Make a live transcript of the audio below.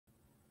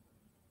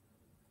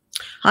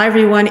Hi,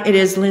 everyone. It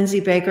is Lindsey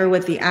Baker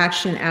with the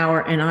Action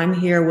Hour, and I'm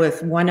here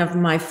with one of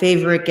my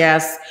favorite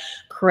guests,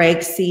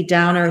 Craig C.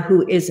 Downer,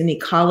 who is an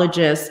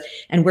ecologist,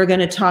 and we're going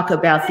to talk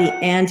about the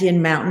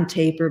Andean Mountain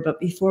Tapir. But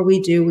before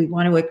we do, we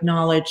want to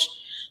acknowledge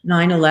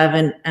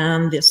 9/11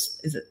 and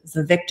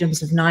the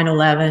victims of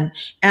 9/11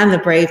 and the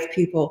brave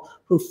people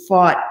who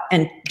fought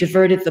and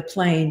diverted the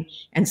plane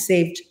and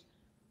saved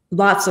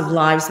lots of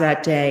lives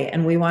that day.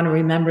 And we want to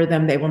remember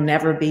them. They will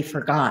never be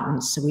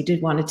forgotten. So we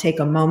did want to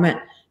take a moment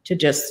to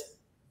just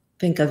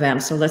think of them.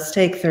 So let's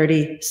take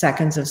 30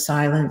 seconds of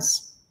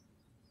silence.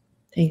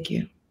 Thank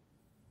you.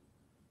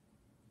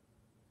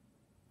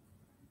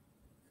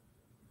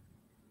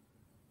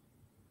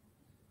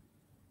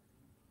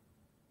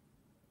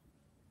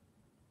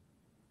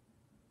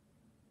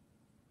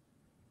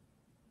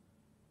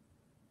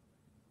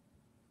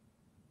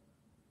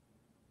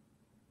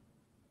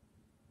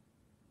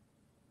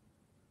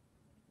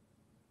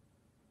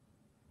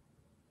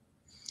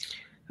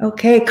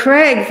 Okay,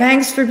 Craig,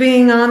 thanks for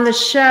being on the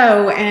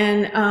show.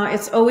 And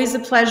it's always a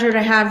pleasure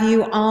to have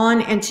you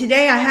on. And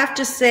today I have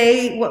to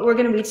say what we're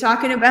going to be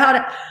talking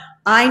about.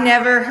 I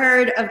never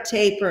heard of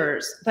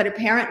tapirs, but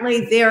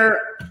apparently they're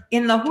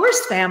in the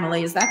horse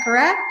family. Is that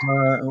correct?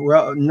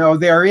 Well, no,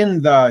 they're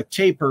in the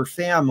tapir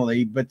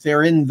family, but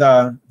they're in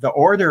the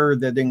order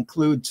that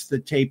includes the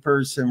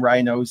tapirs and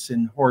rhinos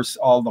and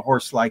all the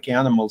horse-like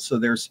animals. So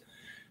there's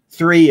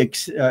three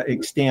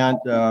extant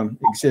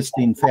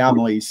existing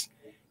families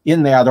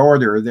in that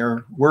order.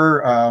 There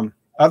were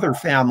other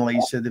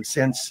families that have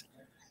since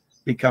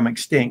become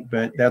extinct,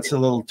 but that's a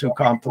little too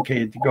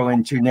complicated to go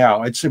into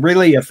now. It's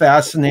really a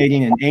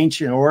fascinating and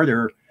ancient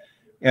order,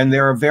 and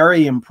they're a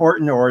very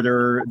important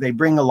order. They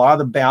bring a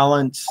lot of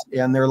balance,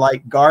 and they're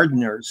like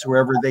gardeners.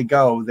 Wherever they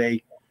go,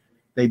 they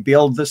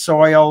build the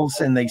soils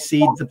and they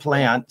seed the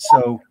plant.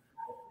 So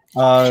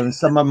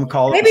some of them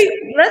call it. Maybe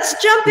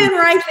let's jump in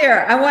right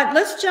there.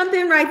 Let's jump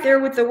in right there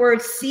with the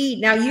word seed.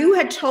 Now, you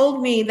had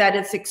told me that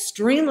it's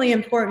extremely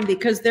important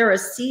because they're a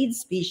seed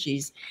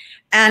species,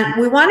 and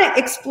we want to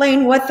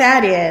explain what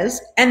that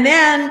is. And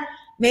then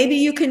maybe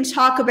you can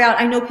talk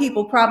about, I know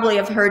people probably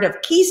have heard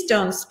of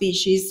keystone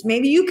species.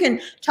 Maybe you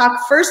can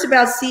talk first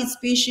about seed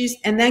species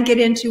and then get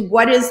into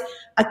what is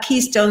a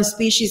keystone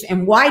species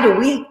and why do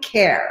we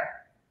care?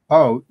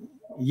 Oh,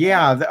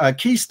 yeah, a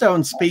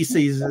keystone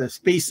species is a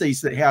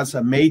species that has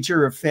a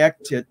major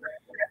effect at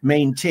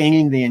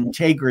maintaining the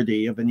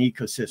integrity of an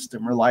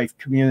ecosystem or life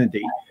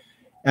community.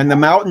 And the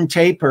mountain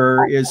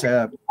tapir is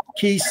a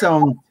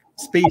keystone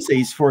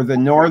species for the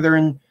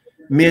northern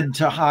mid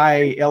to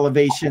high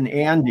elevation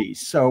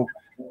Andes. So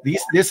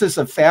this is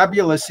a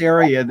fabulous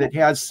area that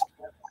has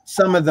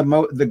some of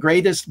the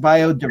greatest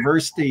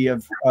biodiversity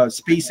of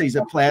species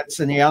of plants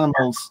and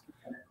animals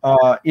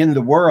in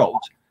the world.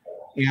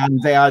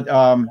 And that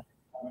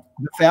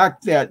the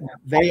fact that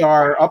they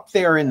are up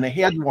there in the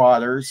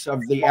headwaters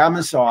of the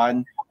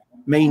Amazon,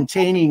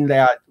 maintaining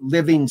that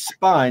living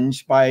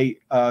sponge by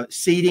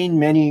seeding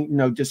many,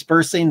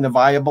 dispersing the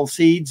viable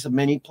seeds of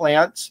many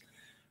plants,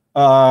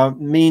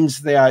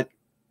 means that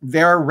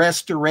their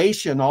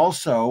restoration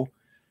also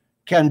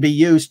can be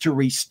used to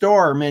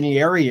restore many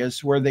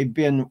areas where they've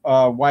been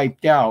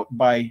wiped out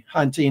by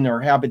hunting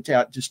or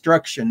habitat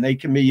destruction. They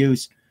can be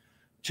used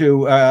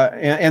to,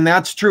 and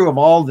that's true of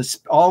all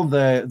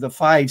the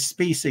 5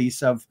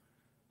 species of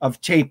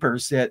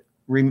tapirs that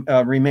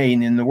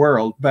remain in the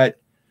world. But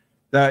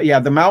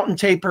the mountain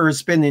tapir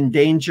has been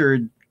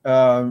endangered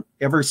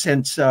ever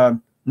since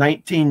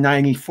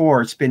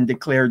 1994. It's been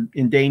declared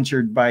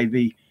endangered by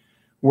the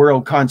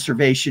World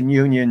Conservation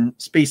Union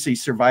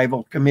Species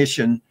Survival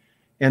Commission,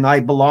 and I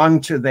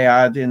belong to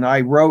that. And I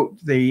wrote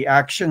the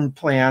action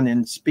plan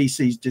and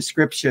species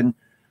description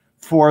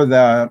for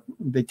the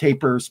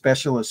tapir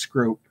specialist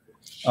group.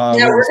 Now,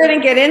 we're going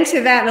to get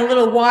into that in a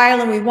little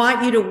while, and we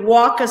want you to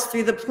walk us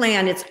through the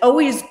plan. It's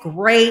always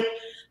great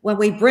when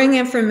we bring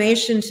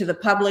information to the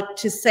public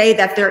to say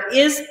that there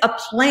is a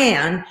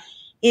plan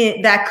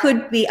that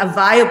could be a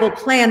viable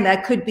plan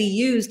that could be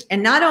used.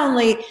 And not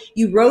only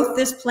you wrote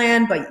this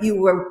plan, but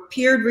you were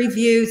peer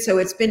reviewed. So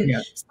it's been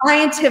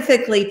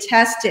scientifically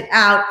tested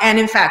out. And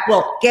in fact,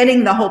 well,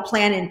 getting the whole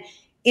plan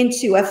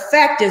into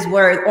effect is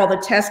where all the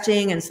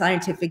testing and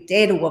scientific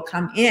data will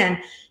come in,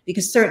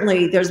 because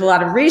certainly there's a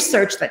lot of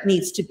research that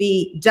needs to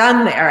be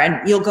done there,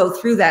 and you'll go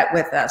through that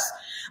with us.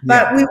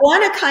 But we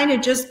want to kind of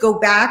just go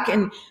back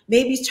and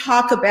maybe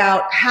talk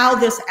about how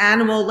this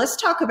animal, let's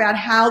talk about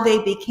how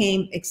they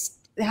became,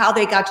 how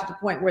they got to the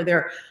point where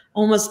they're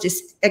almost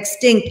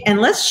extinct.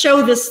 And let's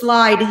show this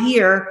slide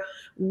here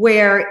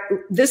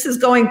where this is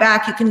going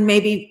back. You can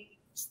maybe,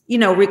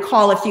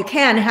 recall if you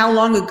can, how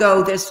long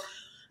ago this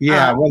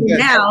now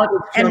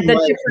and the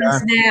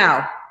difference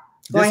now.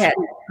 Go ahead.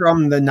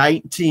 From the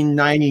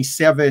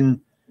 1997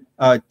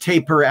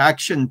 tapir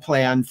action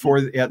plan.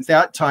 At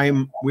that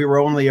time, we were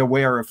only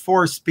aware of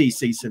 4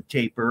 species of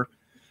tapir.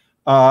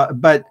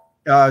 But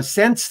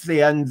since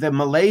then, the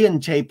Malayan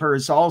tapir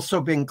has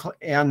also been,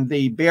 and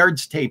the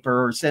Baird's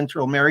tapir or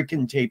Central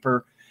American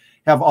tapir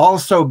have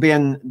also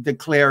been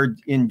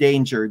declared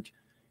endangered.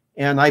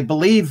 And I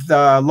believe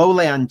the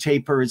lowland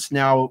tapir is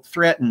now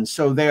threatened.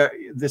 So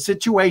the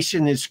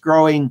situation is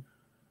growing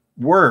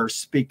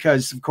worse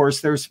because, of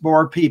course, there's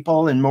more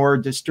people and more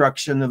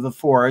destruction of the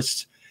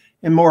forests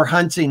and more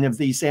hunting of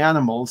these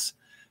animals.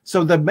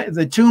 So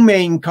the two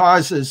main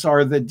causes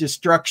are the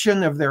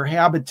destruction of their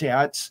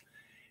habitats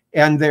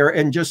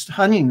and just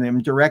hunting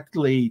them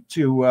directly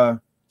to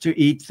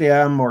eat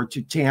them or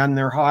to tan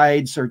their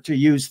hides or to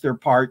use their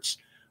parts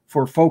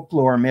for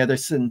folklore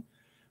medicine.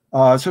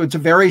 So it's a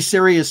very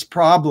serious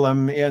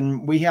problem,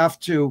 and we have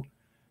to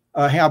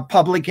have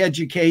public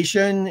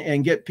education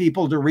and get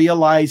people to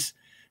realize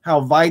how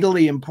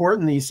vitally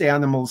important these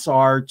animals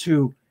are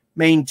to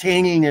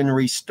maintaining and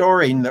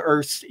restoring the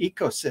Earth's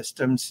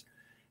ecosystems.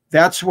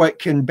 That's what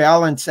can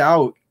balance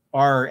out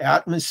our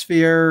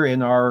atmosphere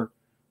and our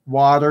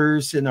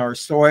waters and our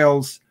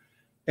soils.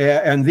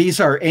 And these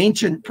are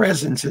ancient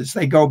presences.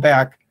 They go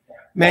back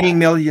many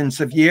millions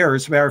of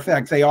years. Matter of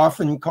fact, they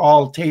often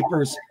call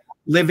tapirs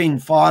living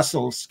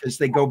fossils because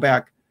they go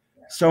back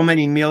so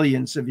many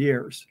millions of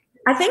years.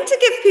 I think to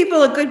give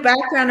people a good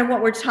background on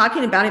what we're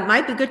talking about, it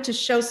might be good to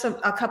show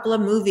a couple of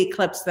movie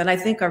clips that I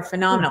think are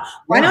phenomenal.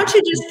 Why don't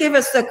you just give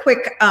us a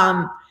quick,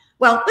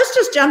 well, let's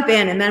just jump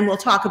in and then we'll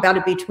talk about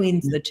it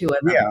between the two of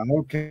them. Yeah,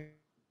 okay.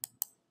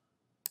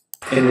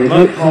 In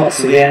remote parts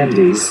of the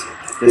Andes,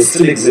 there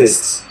still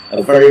exists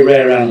a very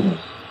rare animal,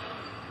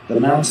 the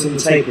mountain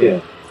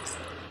tapir.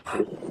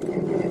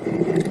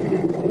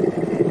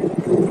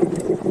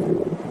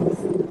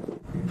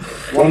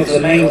 One of the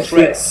main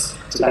threats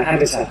to the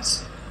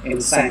habitat in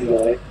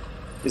Sangay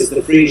is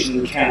the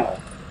Frisian cow,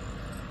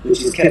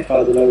 which is kept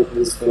by the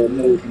locals for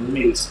milk and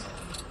meat.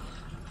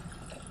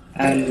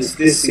 And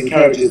this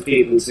encourages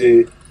people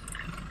to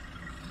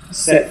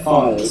set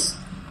fires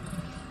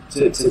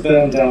to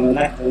burn down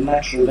the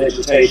natural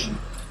vegetation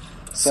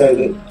so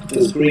that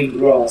there's green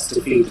grass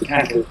to feed the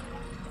cattle.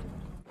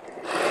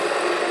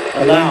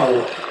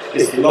 Alau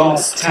is the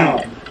last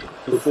town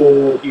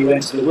before you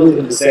enter the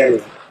wilderness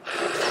area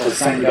of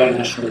Sangay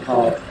National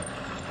Park.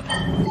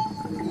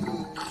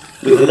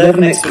 With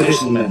 11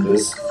 expedition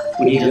members,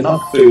 we need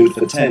enough food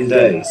for 10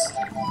 days.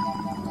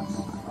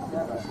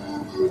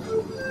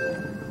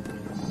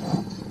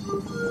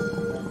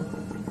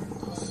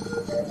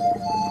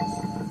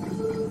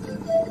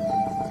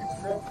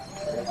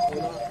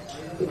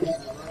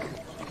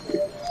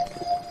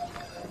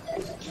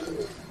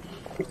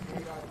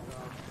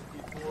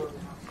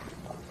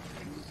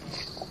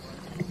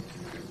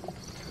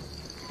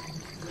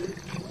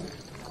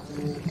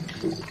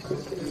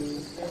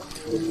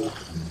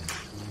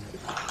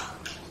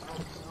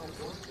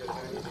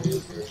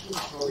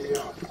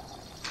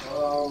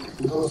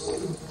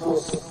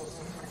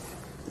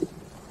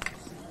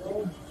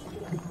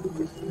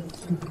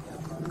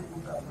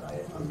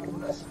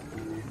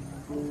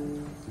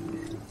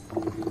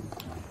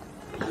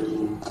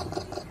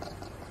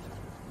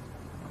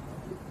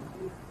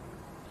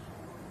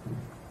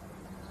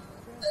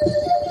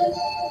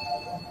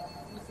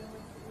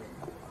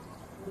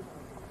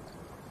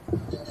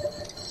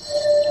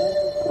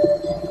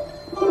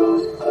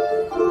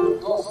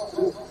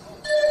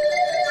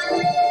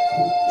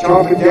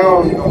 Chopping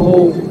down, the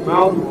whole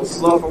mountain will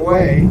slough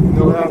away, and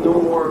they'll have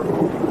no more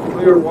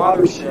clear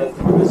watershed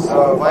for this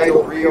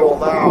vital Rio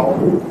Alau,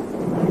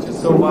 which is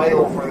so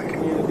vital for the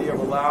community of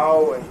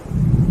Alau and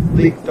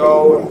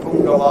Likdo and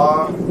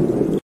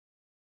Pungala.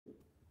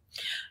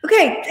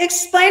 Okay,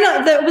 explain.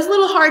 It was a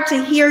little hard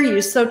to hear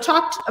you, so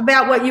talk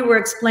about what you were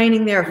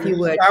explaining there, if you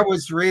would. That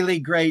was really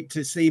great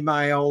to see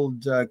my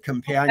old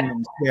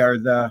companions there,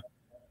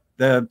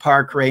 the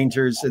park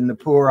rangers and the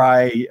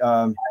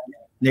Purai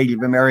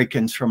Native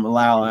Americans from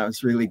Alau. That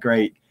was really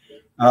great.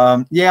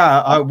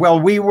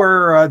 Well, we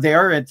were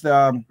there at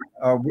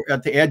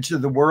the edge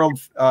of the World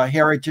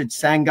Heritage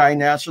Sangay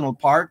National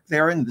Park,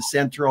 there in the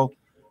central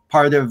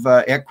part of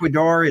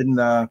Ecuador, in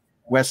the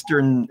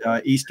western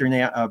eastern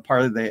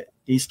part of the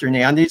Eastern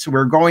Andes.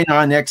 We're going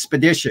on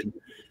expedition.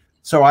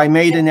 So I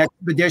made an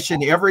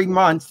expedition every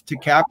month to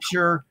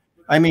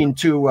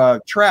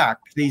track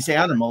these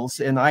animals.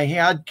 And I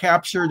had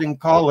captured and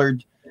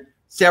collared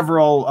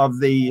several of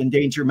the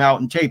endangered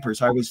mountain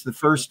tapirs. I was the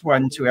first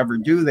one to ever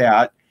do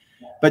that.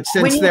 But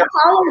since when you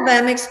collar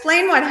them,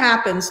 explain what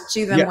happens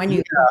to them when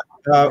you.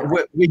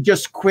 We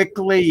just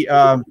quickly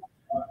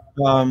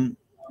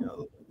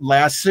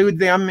lassoed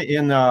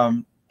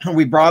them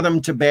we brought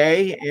them to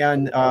bay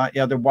and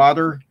at the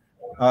water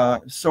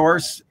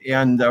source,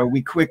 and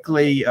we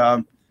quickly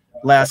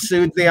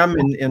lassoed them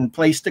and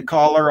placed a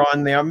collar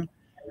on them.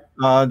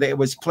 That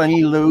was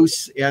plenty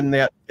loose and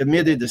that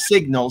emitted a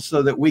signal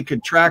so that we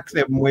could track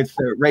them with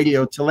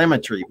radio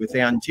telemetry with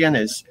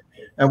antennas.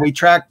 And we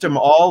tracked them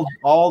all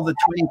the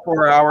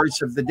 24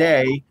 hours of the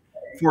day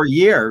for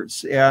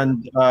years.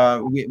 And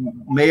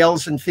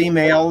males and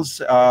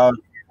females, a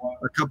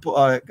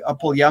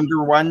couple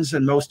younger ones,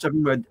 and most of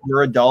them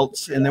were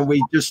adults. And then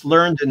we just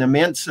learned an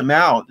immense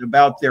amount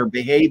about their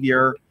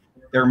behavior,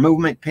 their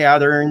movement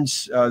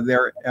patterns,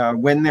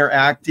 when they're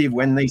active,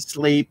 when they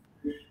sleep.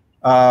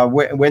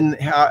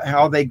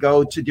 how they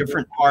go to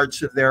different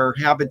parts of their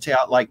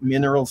habitat, like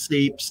mineral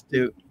seeps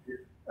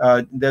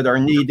that are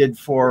needed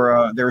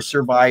for their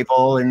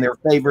survival and their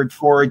favored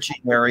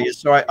foraging areas.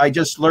 So I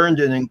just learned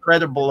an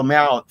incredible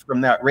amount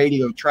from that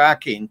radio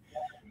tracking,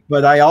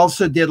 but I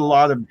also did a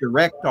lot of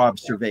direct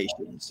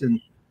observations,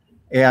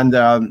 and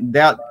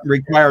that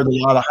required a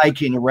lot of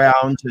hiking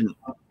around, and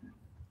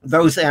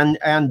those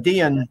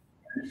Andean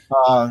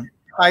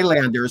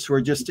Highlanders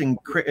were just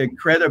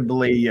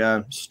incredibly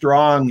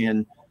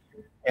strong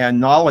and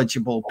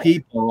knowledgeable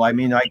people. I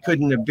mean, I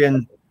couldn't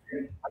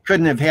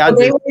have had. So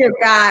they were your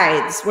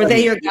guides. Were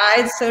they your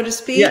guides, so to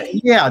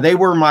speak? Yeah, they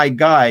were my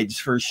guides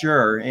for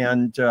sure,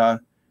 and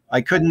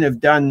I couldn't have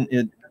done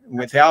it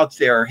without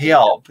their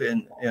help,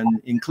 and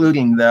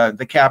including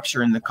the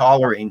capture and the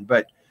collaring.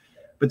 But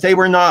they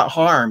were not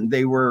harmed.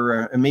 They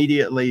were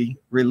immediately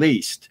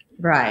released.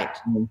 Right.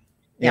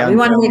 Yeah, we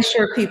want to make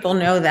sure people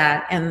know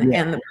that and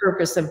the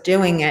purpose of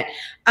doing it.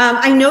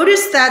 I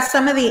noticed that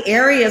some of the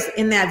areas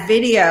in that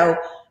video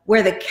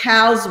where the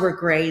cows were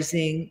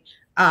grazing,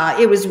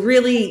 it was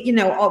really, it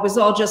was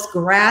all just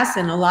grass,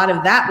 and a lot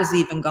of that was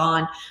even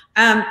gone.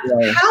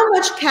 How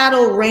much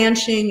cattle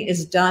ranching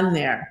is done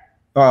there?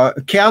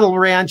 Cattle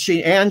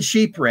ranching and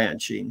sheep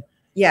ranching.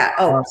 Yeah.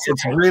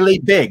 It's really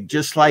big,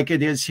 just like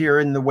it is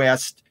here in the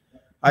West.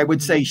 I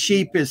would say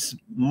sheep is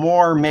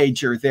more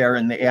major there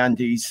in the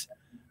Andes.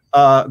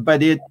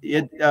 But it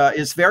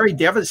is very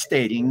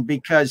devastating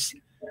because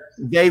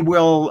they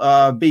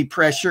will be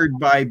pressured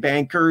by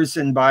bankers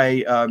and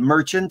by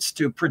merchants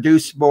to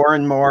produce more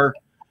and more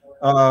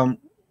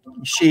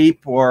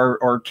sheep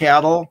or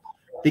cattle,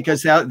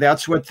 because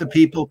that's what the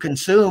people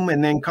consume,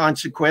 and then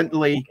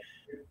consequently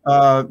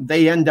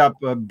they end up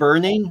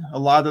burning a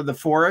lot of the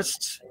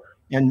forests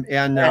and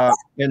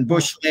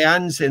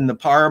bushlands in the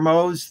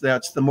paramos.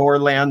 That's the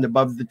moorland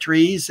above the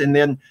trees, and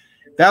then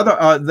that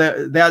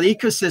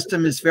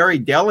ecosystem is very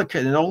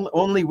delicate and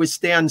only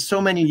withstands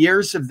so many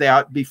years of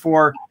that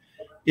before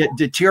it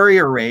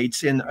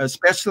deteriorates, and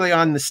especially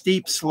on the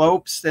steep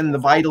slopes, then the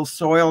vital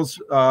soils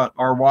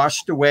are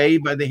washed away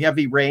by the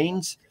heavy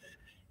rains.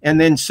 And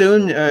then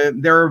soon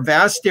there are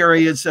vast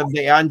areas of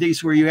the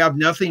Andes where you have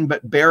nothing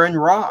but barren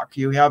rock.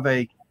 You have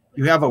a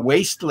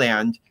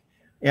wasteland,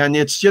 and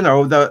it's,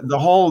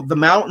 the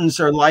mountains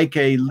are like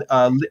a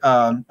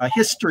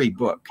history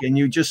book, and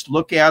you just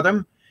look at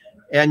them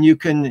and you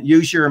can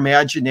use your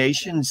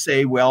imagination and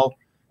say, well,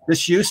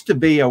 this used to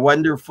be a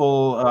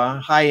wonderful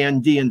high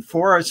Andean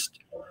forest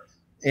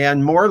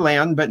and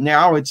moorland, but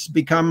now it's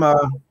become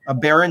a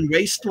barren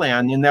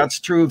wasteland. And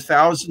that's true of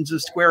thousands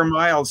of square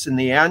miles in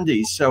the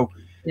Andes. So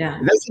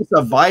this is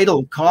a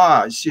vital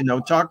cause,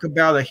 talk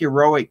about a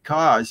heroic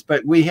cause,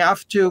 but we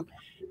have to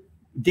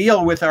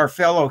deal with our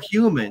fellow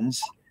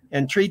humans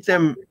and treat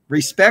them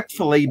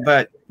respectfully,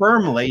 but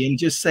firmly, and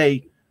just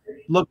say,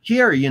 look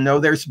here,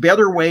 there's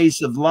better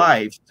ways of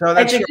life. So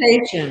that's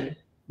education.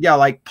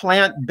 Like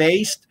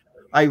plant-based.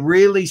 I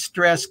really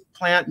stress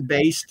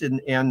plant-based,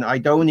 and I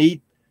don't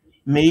eat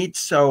meat.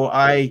 So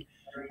I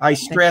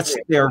stress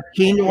their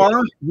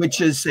quinoa,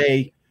 which is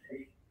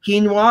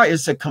quinoa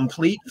is a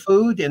complete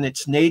food, and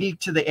it's native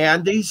to the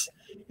Andes,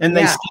 and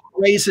they still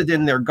raise it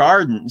in their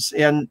gardens.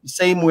 And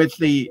same with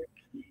the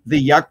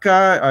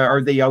yucca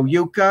or the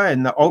oyuca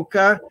and the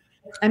oca.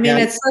 I mean,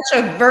 it's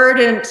such a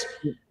verdant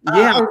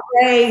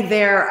array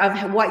there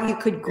of what you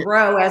could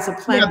grow as a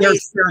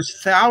plant-based.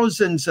 There's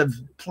thousands of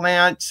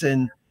plants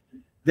and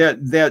that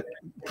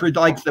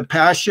like the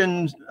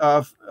passion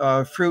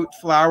fruit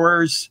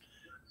flowers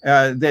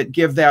that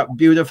give that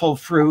beautiful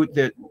fruit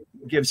that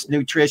gives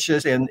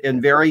nutritious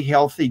and very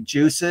healthy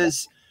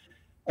juices,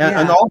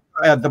 and also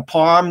the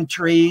palm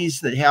trees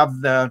that have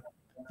the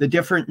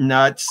different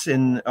nuts,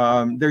 and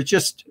they're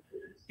just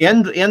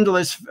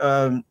endless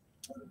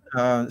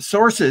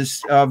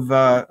sources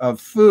of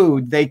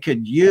food they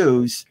could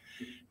use.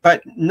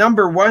 But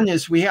number one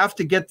is we have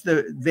to get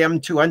them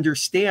to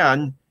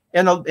understand,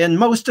 and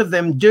most of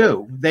them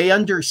do. They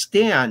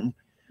understand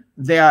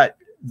that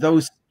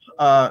those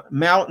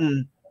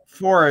mountain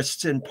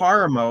forests and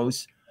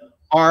paramos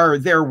are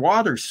their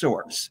water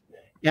source.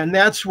 And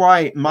that's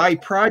why my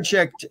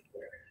project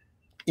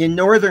in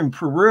northern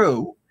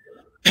Peru,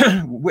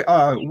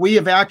 we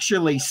have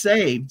actually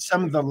saved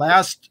some of the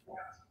last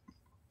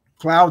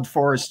cloud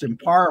forest and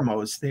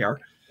paramos there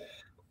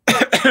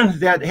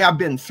that have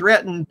been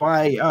threatened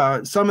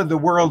by some of the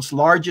world's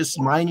largest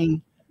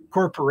mining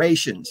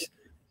corporations.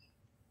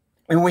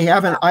 And I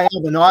have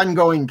an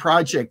ongoing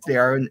project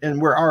there,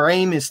 and where our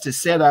aim is to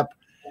set up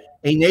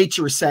a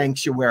nature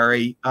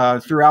sanctuary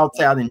throughout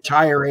that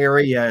entire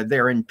area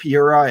there in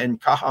Piura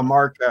and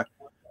Cajamarca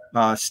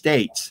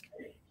states.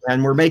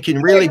 And we're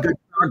making really good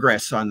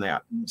progress on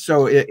that.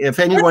 So if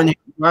anyone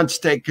wants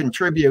to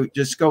contribute,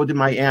 just go to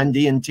my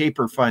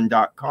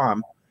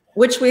AndeanTapirFund.com.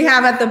 Which we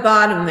have at the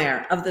bottom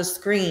there of the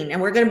screen. And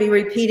we're going to be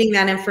repeating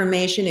that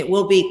information.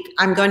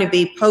 I'm going to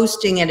be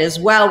posting it as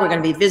well. We're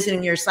going to be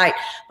visiting your site.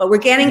 But we're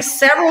getting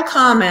several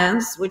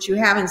comments, which you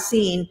haven't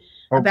seen,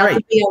 about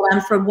great. the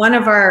BLM from one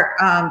of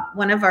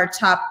our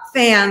top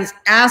fans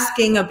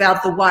asking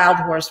about the wild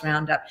horse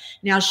roundup.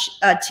 Now,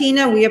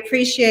 Tina, we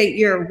appreciate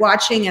your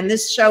watching, and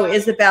this show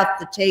is about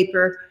the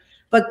tapir.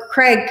 But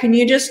Craig, can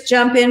you just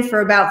jump in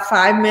for about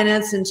 5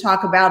 minutes and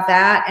talk about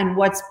that and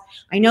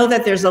I know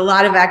that there's a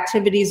lot of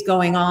activities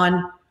going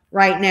on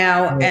right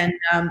now, and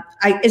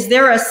is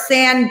there a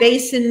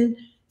sandwash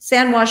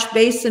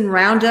basin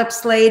roundup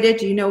slated?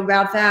 Do you know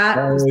about that?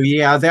 Oh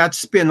yeah,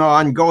 that's been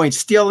ongoing,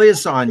 still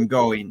is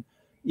ongoing.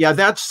 Yeah,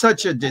 that's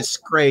such a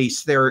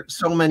disgrace. There,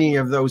 so many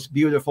of those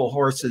beautiful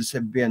horses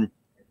have been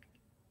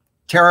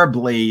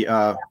terribly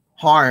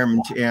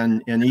harmed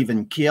and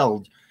even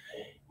killed.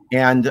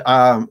 And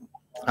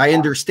I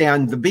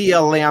understand the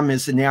BLM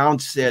has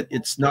announced that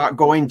it's not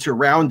going to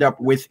round up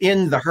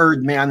within the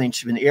herd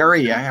management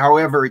area.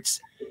 However,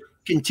 it's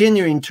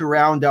continuing to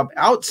round up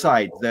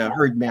outside the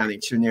herd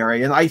management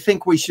area. And I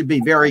think we should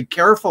be very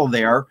careful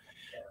there,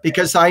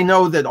 because I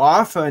know that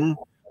often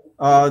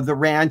the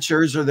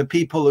ranchers or the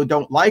people who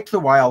don't like the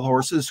wild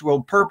horses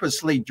will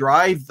purposely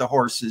drive the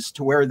horses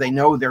to where they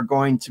know they're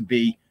going to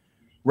be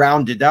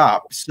rounded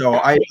up. So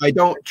I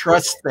don't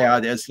trust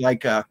that as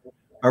like a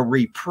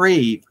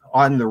reprieve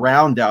on the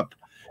roundup.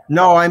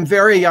 No, I'm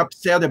very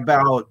upset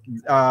about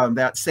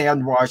that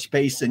sandwash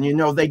basin. You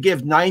know, they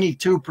give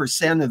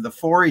 92% of the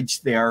forage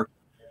there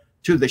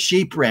to the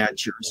sheep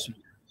ranchers,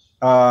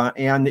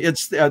 and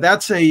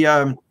that's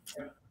a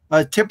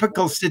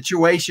typical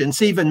situation.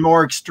 It's even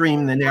more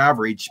extreme than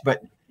average,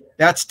 but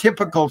that's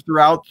typical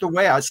throughout the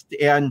West.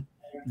 And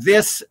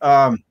this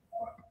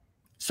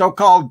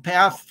so-called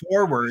path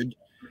forward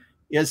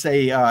is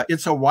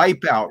it's a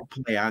wipeout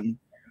plan.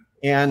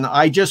 And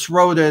I just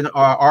wrote an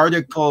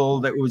article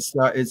that was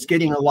it's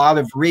getting a lot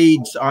of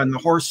reads on the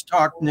Horse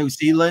Talk New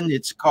Zealand.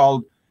 It's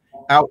called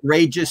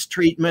 "Outrageous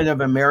Treatment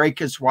of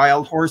America's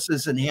Wild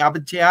Horses and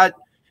Habitat."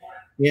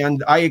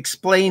 And I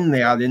explain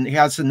that, and it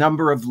has a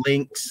number of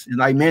links.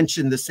 And I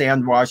mentioned the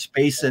Sandwash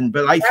Basin,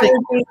 but I think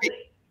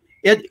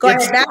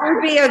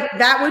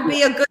that would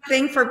be a good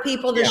thing for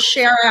people to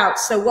share out.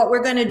 So what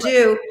we're going to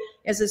do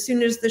is, as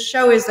soon as the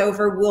show is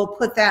over, we'll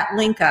put that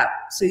link up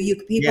so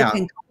people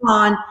can come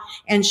on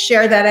and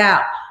share that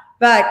out.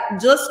 But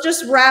let's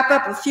just wrap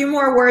up a few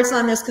more words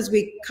on this, because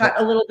we cut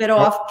a little bit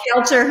off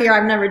kilter here.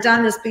 I've never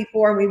done this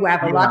before. We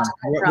have a lot to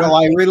cover. Well,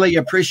 I really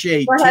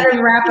appreciate go ahead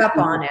and wrap up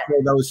on it.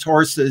 For those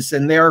horses,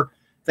 and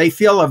they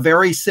fill a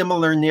very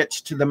similar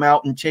niche to the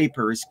mountain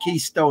tapirs,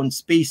 keystone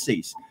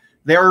species.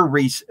 They're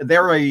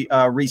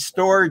a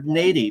restored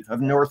native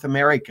of North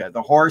America.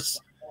 The horse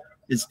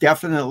is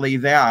definitely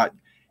that.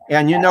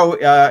 And, you know,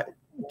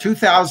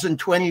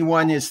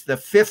 2021 is the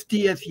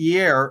 50th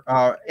year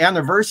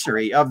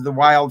anniversary of the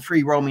Wild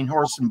Free Roaming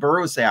Horse and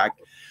Burros Act.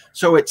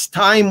 So it's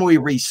time we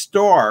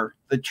restore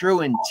the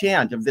true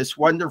intent of this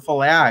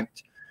wonderful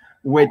act,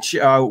 which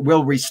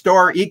will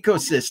restore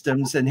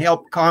ecosystems and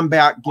help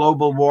combat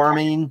global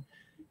warming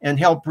and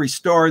help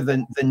restore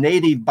the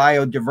native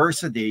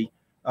biodiversity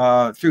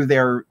through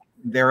their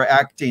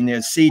acting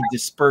as seed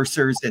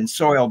dispersers and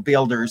soil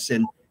builders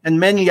and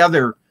many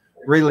other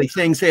really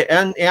things,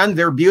 and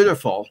they're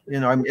beautiful, you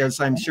know, as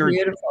I'm sure.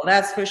 Beautiful,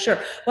 that's for sure.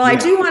 Well, I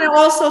do want to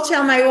also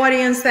tell my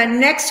audience that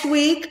next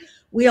week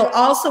we'll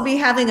also be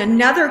having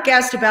another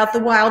guest about the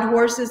wild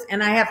horses,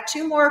 and I have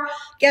 2 more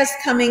guests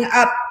coming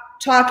up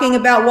talking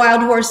about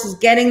wild horses,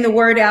 getting the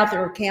word out. There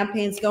are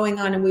campaigns going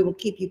on, and we will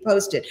keep you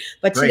posted.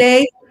 But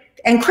today,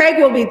 and Craig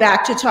will be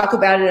back to talk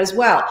about it as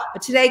well.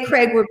 But today,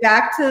 Craig, we're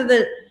back to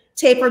the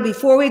tapir.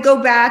 Before we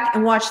go back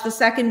and watch the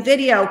second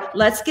video,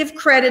 let's give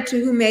credit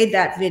to who made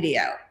that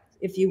video,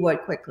 if you would,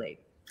 quickly.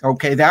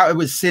 Okay, that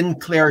was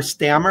Sinclair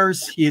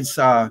Stammers. He's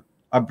a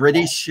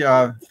British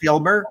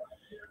filmer,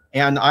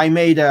 and I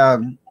made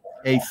a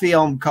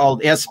film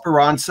called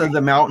Esperanza, the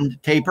Mountain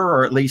Tapir,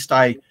 or at least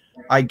I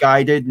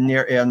guided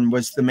and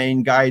was the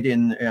main guide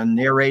and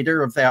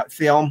narrator of that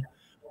film.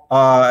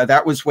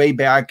 That was way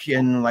back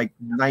in like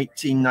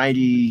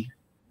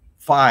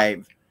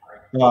 1995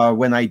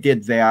 when I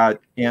did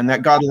that, and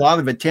that got a lot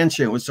of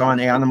attention. It was on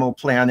Animal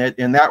Planet,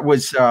 and that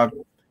was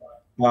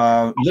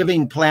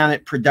Living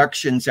Planet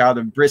Productions out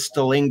of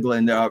Bristol,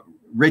 England.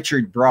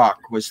 Richard Brock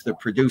was the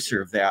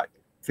producer of that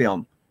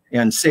film,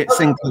 and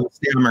Sinclair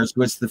Stammers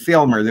was the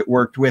filmer that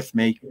worked with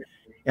me,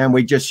 and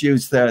we just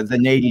used the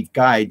native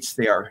guides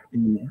there.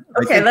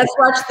 Okay, let's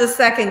watch the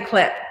second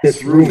clip.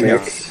 This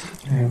rumix,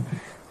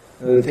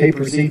 the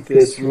tapirs eat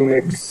this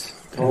rumix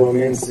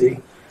tolomensi,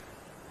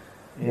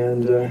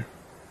 and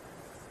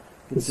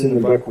it's in the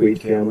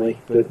buckwheat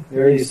family. But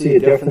there you see a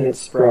definite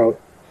sprout.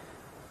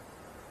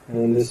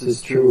 And this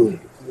is true of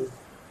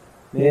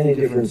many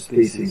different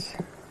species.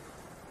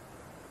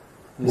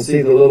 You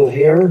see the little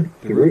hair,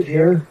 the root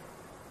hair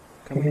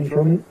coming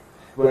from it?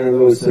 One of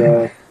those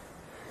Venera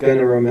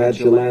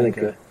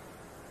magellanica.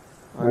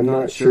 I'm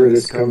not sure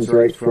this comes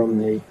right from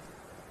the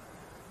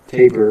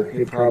tapir.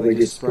 It probably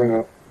just sprung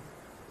up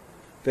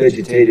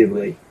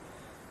vegetatively.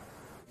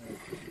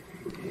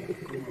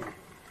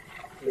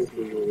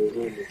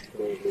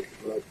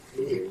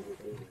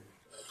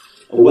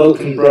 A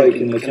welcome break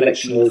in the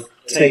collection of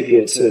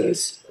tapir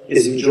tours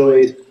is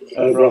enjoyed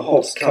over a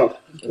hot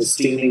cup of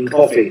steaming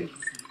coffee.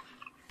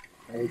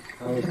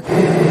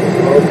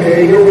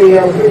 Okay, here we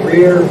have the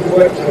rear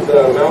foot of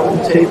the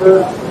mountain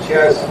tapir, which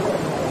has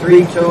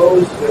 3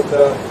 toes with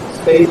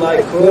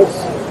spade-like hooves.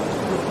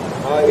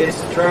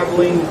 It's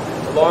traveling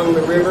along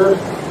the river.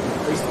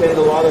 We spend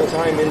a lot of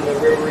time in the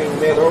riverine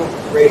meadow,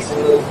 racing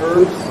little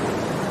curves.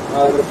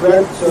 The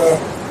front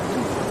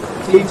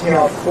teeth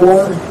have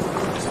 4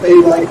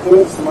 spade-like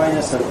hooves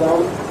minus a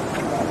thumb.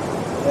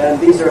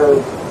 And these are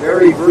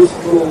very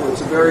versatile.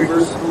 It's a very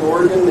versatile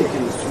organ. They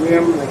can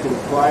swim, they can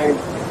climb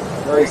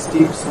very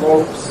steep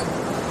slopes,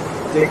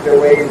 dig their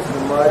way into the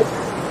mud.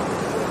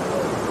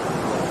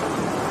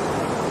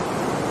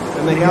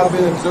 And they have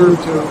been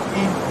observed to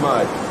eat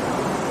mud,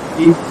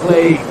 eat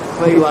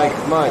clay-like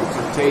mud to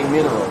obtain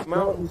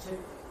minerals.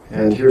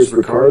 And here's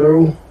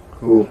Ricardo,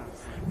 who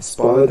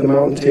spotted the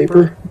mountain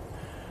tapir.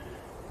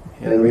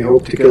 And we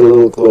hope to get a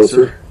little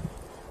closer.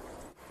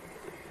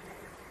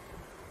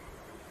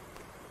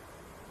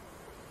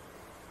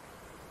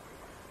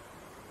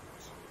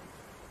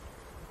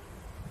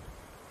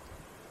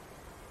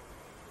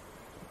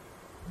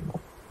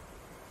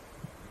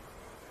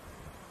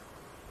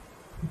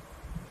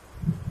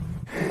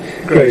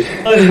 Great.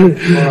 Oh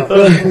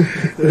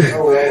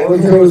well,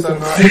 one goes I'm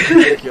not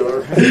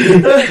particular. Yeah,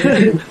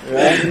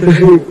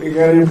 we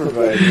got to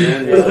improvise.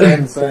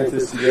 Yeah,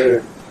 scientists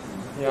together.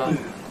 Yeah.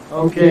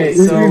 Okay,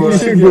 so we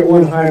should get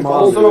one high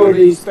model. Also,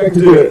 the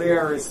spectacle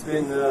there has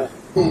been.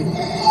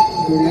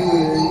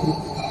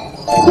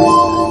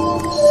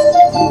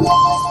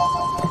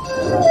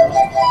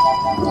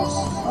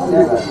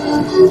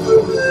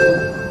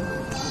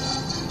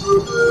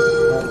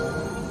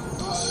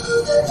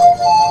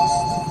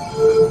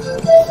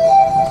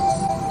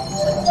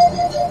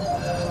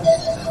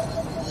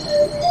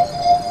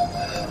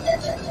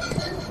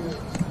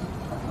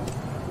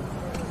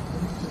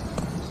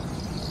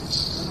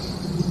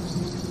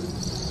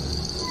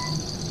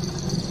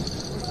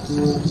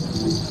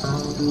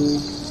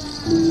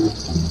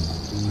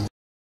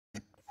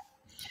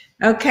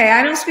 Okay,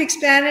 I don't speak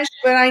Spanish,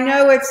 but I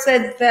know it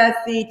said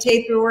that the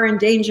tapir were in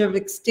danger of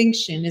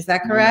extinction. Is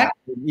that correct?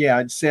 Yeah,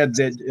 it said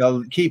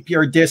that keep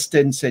your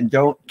distance and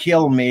don't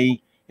kill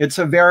me. It's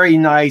a very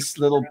nice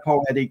little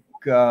poetic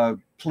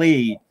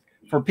plea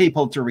for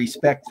people to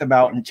respect the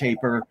mountain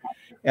tapir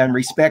and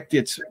respect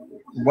its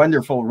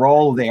wonderful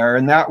role there.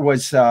 And that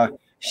was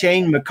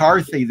Shane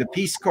McCarthy, the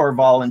Peace Corps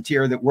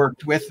volunteer that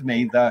worked with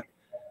me, the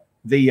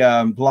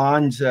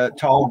blonde,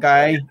 tall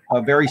guy,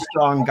 a very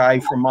strong guy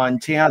from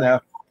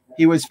Montana.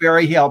 He was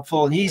very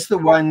helpful, and he's the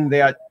one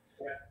that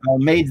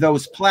made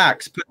those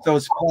plaques, put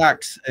those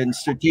plaques in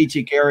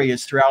strategic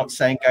areas throughout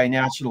Sangay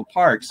National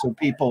Park, so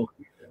people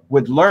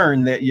would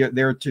learn that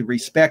they're to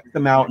respect the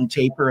mountain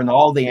tapir and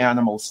all the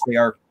animals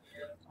there.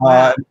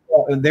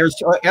 There's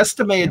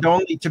estimated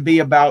only to be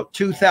about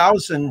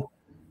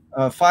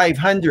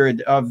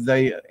 2,500 of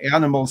the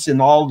animals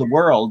in all the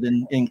world,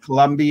 in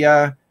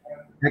Colombia,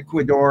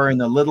 Ecuador,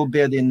 and a little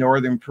bit in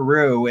northern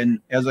Peru.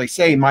 And as I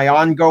say, my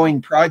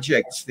ongoing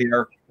projects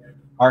there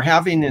are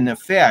having an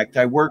effect.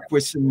 I work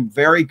with some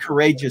very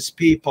courageous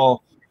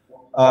people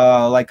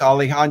like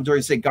Alejandro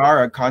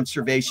Zegara,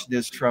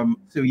 conservationist from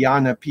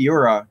Sullana,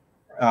 Piura,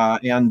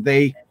 and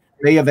they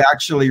have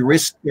actually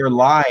risked their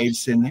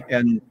lives, and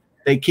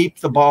they keep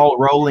the ball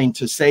rolling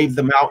to save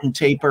the mountain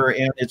tapir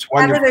and its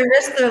wonderful. How do they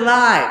risk their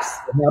lives?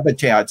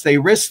 Habitats. They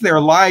risk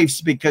their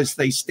lives because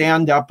they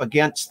stand up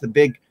against the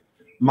big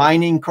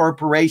mining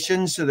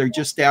corporations. So they're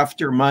just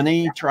after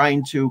money,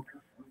 trying to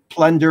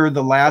plunder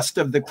the last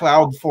of the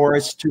cloud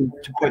forest to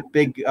put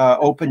big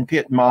open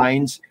pit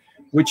mines,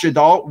 which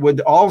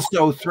would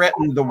also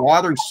threaten the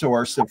water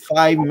source of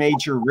 5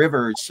 major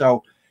rivers.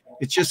 So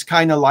it's just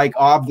kind of like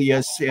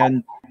obvious.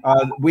 And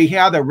we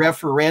had a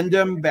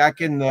referendum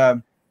back in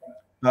the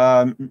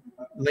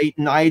late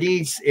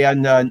 90s,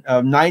 and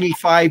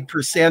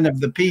 95% of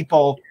the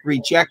people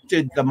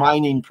rejected the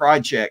mining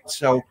project.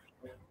 So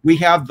we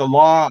have the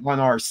law on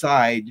our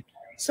side.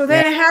 So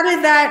then how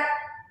does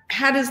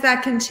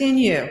that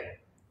continue?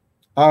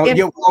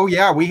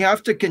 Yeah, we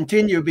have to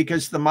continue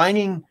because the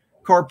mining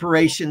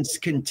corporations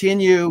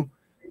continue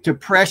to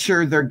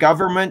pressure their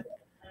government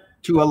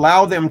to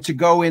allow them to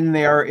go in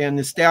there and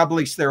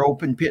establish their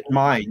open pit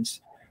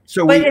mines.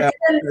 So but it's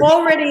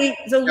already,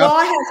 the law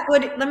has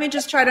put, let me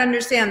just try to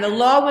understand, the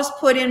law was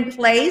put in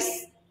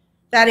place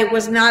that it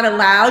was not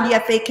allowed,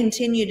 yet they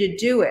continue to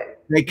do it.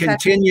 They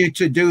continue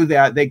to do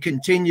that. They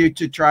continue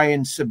to try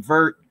and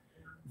subvert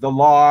the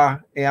law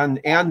and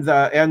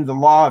the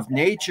law of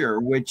nature,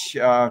 which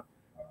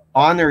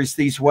honors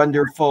these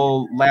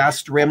wonderful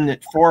last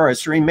remnant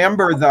forests.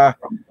 Remember, the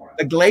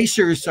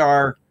glaciers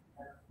are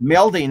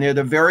melting at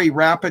a very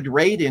rapid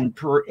rate in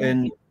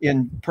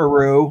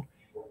Peru,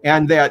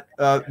 and that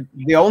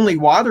the only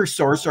water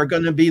source are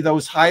going to be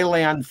those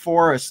highland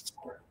forests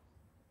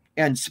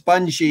and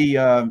spongy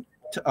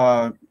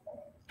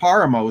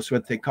paramos,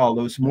 what they call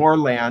those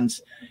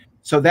moorlands.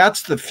 So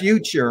that's the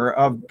future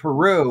of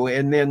Peru.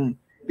 And then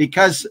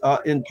because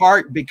in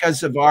part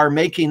because of our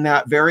making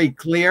that very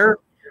clear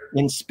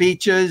in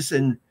speeches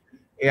and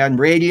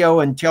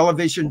radio and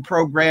television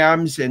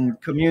programs and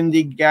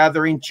community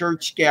gathering,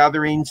 church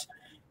gatherings.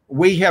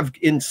 We have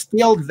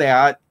instilled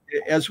that,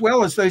 as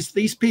well as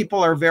these people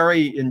are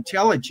very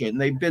intelligent.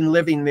 They've been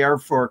living there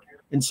for,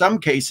 in some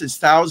cases,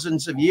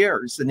 thousands of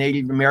years, the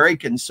Native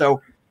Americans.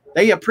 So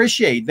they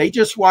appreciate, they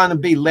just want to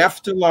be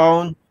left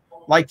alone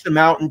like the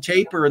mountain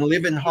tapir and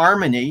live in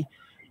harmony.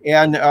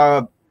 And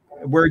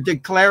we're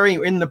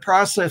in the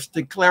process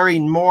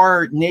declaring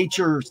more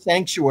nature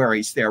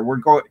sanctuaries there.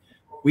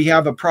 We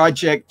have a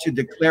project to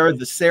declare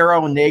the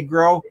Cerro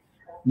Negro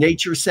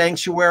Nature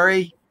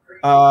Sanctuary.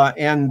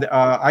 And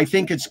I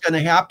think it's going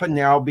to happen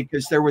now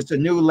because there was a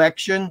new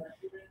election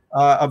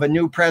of a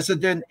new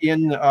president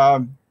in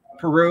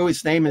Peru.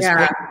 His name is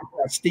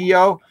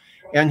Castillo,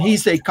 and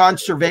he's a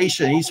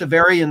conservation. He's a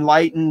very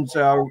enlightened,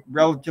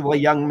 relatively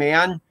young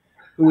man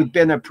who had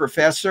been a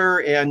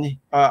professor, and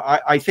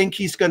I think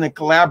he's going to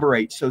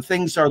collaborate. So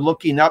things are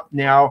looking up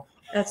now.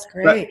 That's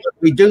great. But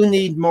we do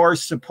need more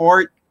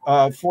support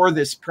for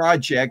this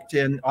project,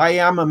 and I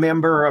am a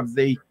member of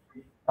the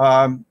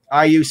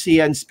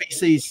IUCN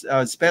Species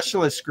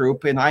Specialist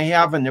Group, and I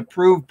have an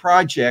approved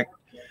project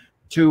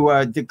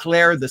to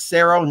declare the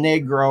Cerro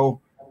Negro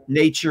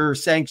Nature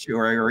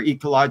Sanctuary or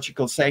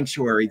Ecological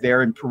Sanctuary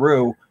there in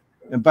Peru.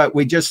 But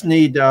we just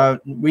need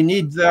we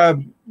need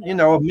the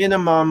a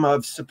minimum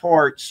of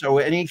support. So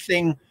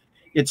anything,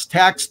 it's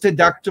tax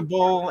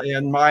deductible,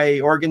 and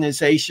my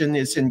organization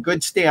is in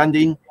good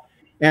standing,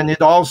 and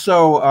it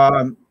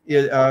also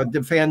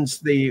defends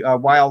the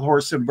wild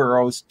horse and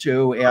burros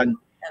too. And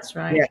that's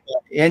right.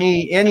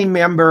 Any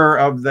member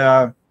of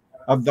the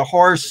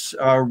horse,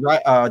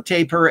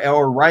 tapir,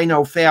 or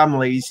rhino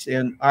families,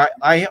 and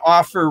I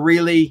offer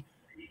really,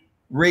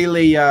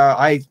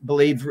 I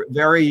believe,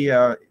 very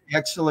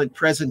excellent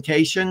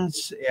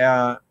presentations,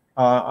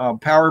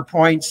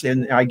 PowerPoints,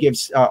 and I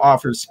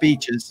offer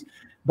speeches,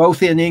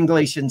 both in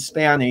English and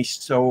Spanish.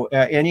 So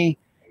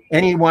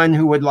anyone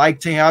who would like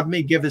to have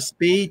me give a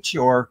speech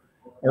or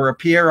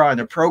appear on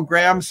a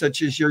program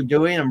such as you're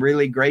doing, I'm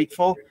really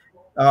grateful.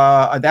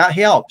 That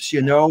helps,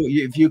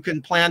 if you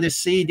can plant a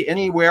seed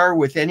anywhere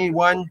with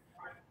anyone,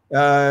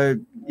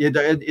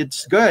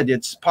 it's good,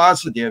 it's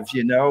positive,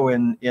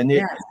 and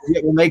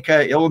it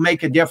will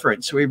make a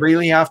difference. We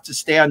really have to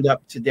stand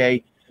up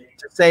today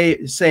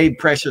to save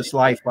precious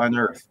life on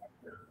Earth.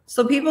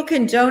 So people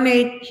can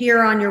donate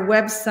here on your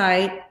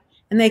website,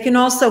 and they can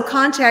also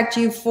contact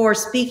you for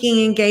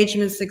speaking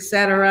engagements,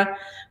 etc.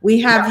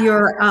 We have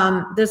your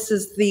this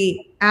is the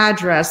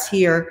address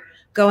here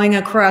going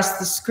across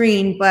the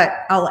screen, but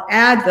I'll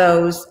add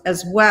those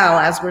as well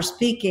as we're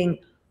speaking.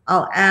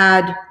 I'll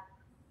add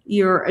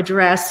your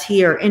address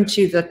here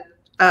into the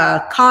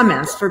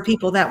comments for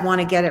people that want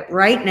to get it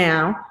right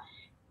now.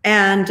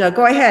 And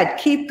go ahead,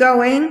 keep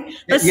going.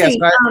 Let's see.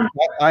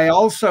 I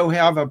also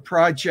have a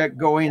project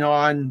going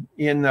on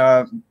in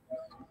the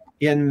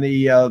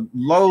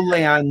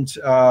lowland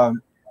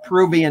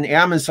Peruvian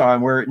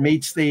Amazon, where it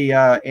meets the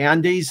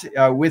Andes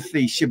with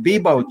the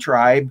Shipibo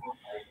tribe.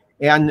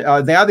 And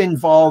that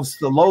involves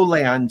the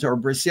lowland or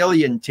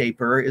Brazilian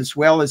tapir, as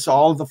well as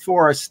all the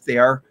forest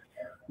there,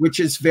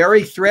 which is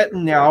very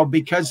threatened now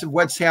because of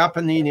what's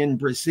happening in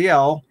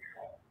Brazil.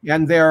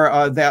 And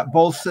that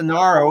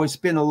Bolsonaro has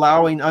been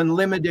allowing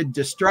unlimited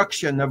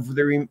destruction of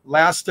the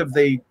last of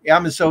the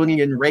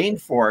Amazonian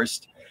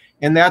rainforest.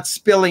 And that's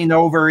spilling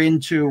over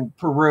into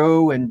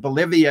Peru and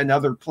Bolivia and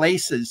other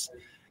places.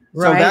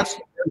 Right. So that's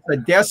a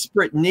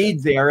desperate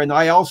need there. And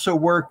I also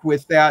work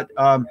with that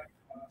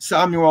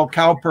Samuel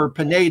Cowper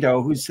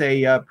Pinedo, who's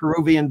a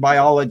Peruvian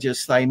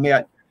biologist I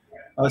met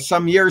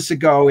some years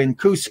ago in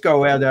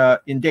Cusco at an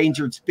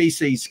endangered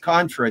species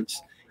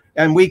conference.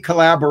 And we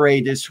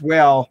collaborate as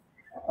well.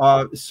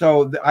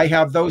 So I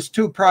have those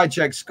two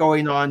projects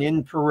going on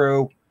in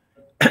Peru,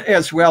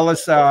 as well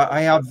as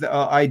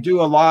I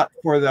do a lot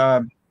for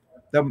the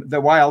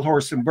wild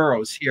horse and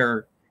burros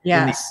here in the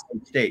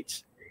United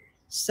States.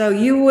 So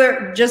you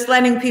were just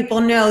letting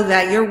people know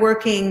that you're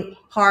working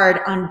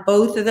hard on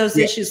both of those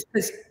issues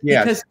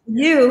because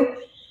you,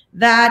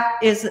 that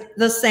is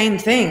the same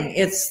thing.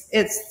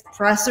 It's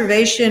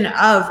preservation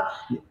of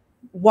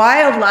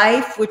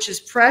wildlife, which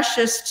is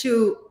precious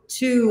to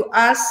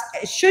us.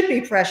 It should be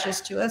precious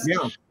to us.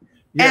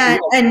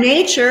 And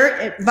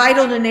nature,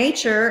 vital to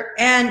nature,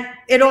 and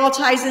it all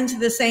ties into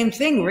the same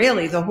thing,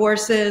 really. The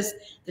horses,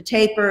 the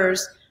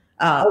tapirs,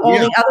 all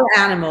the other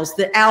animals,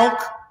 the elk,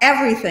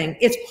 everything.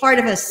 It's part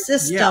of a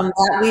system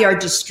that we are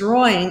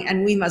destroying,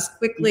 and we must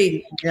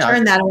quickly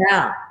turn that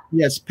around.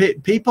 Yes,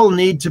 people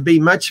need to be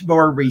much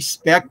more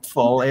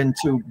respectful and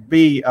to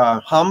be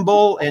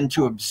humble and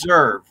to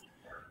observe.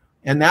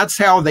 And that's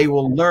how they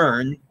will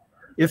learn.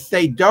 If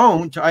they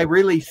don't, I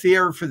really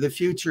fear for the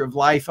future of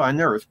life on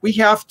Earth. We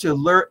have to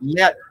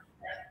let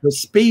the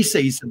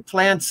species of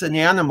plants and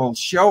animals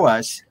show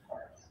us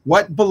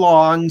what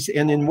belongs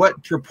and in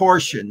what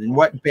proportion and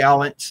what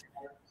balance.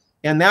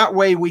 And that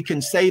way we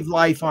can save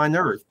life on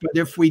Earth. But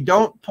if we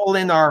don't pull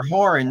in our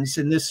horns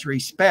in this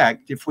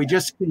respect, if we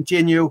just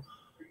continue,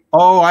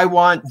 oh, I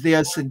want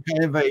this in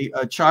kind of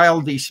a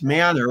childish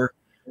manner,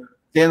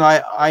 then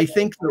I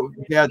think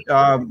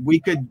that we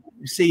could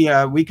see,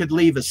 we could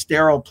leave a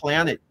sterile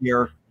planet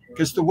here,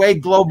 because the way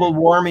global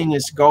warming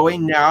is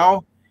going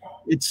now,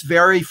 it's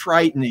very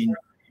frightening.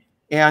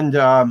 And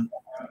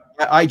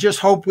I just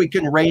hope we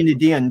can rein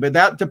it in, but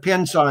that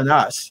depends on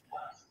us.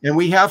 And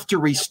we have to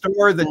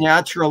restore the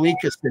natural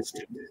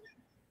ecosystem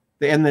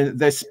and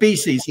the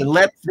species, and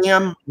let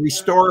them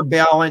restore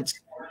balance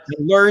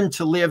and learn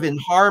to live in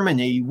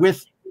harmony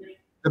with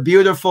the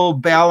beautiful,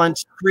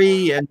 balanced,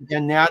 free and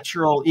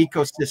natural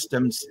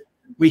ecosystems.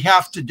 We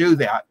have to do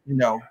that, you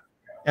know.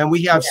 And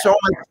we have so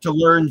much to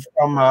learn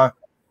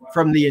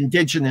from the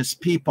indigenous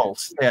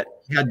peoples that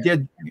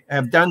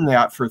have done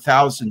that for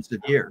thousands of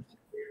years.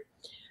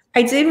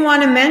 I did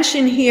want to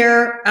mention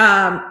here,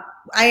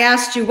 I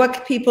asked you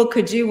what people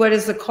could do, what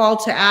is the call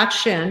to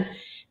action?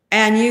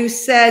 And you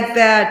said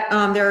that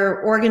there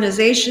are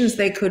organizations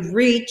they could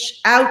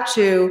reach out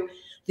to,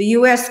 the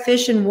U.S.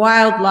 Fish and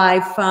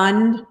Wildlife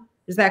Fund.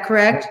 Is that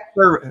correct?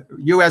 For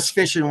U.S.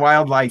 Fish and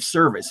Wildlife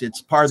Service.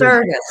 It's part of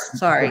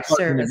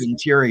the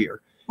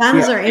Interior.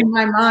 Funds are in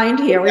my mind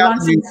here. We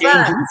want some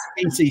Endangered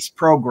Species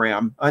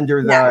Program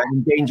under the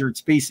Endangered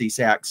Species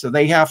Act. So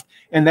they have,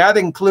 and that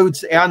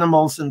includes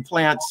animals and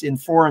plants in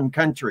foreign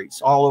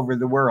countries all over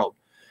the world.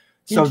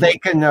 So they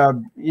can,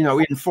 you know,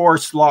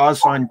 enforce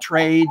laws on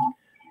trade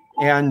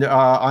and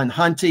on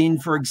hunting,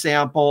 for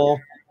example,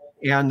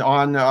 and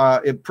on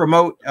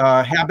promote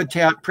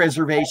habitat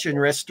preservation,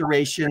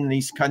 restoration in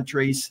these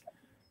countries.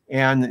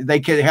 And they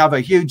could have a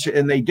huge,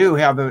 and they do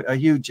have a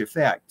huge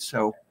effect.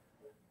 So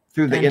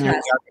through the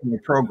international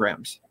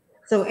programs.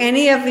 So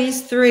any of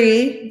these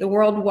three, the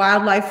World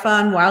Wildlife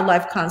Fund,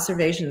 Wildlife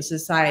Conservation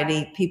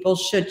Society, people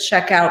should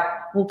check out.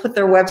 We'll put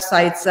their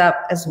websites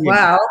up as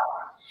well.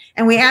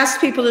 And we asked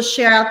people to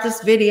share out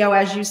this video,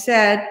 as you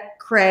said,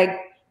 Craig,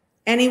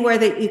 anywhere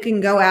that you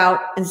can go out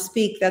and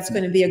speak. That's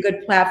going to be a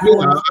good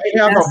platform.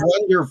 Yeah,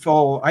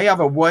 I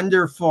have a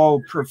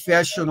wonderful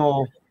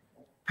professional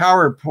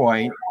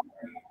PowerPoint,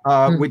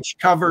 which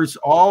covers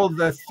all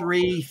the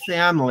three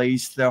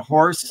families, the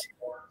horse,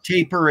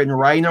 tapir, and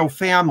rhino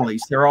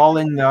families. They're all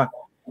in the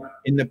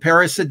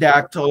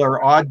Parasidactyl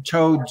or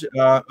odd-toed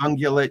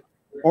ungulate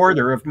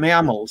order of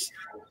mammals.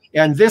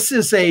 And this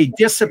is a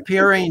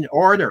disappearing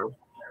order.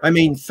 I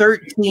mean,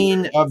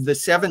 13 of the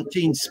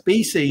 17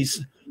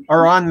 species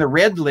are on the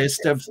red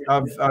list of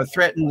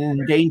threatened and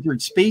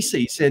endangered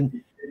species,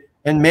 and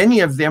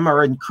many of them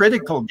are in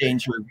critical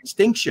danger of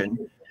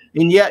extinction.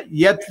 And yet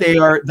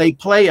they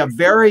play a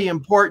very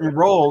important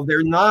role.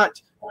 They're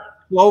not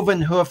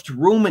cloven-hoofed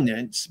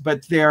ruminants,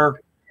 but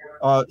they're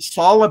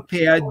soliped,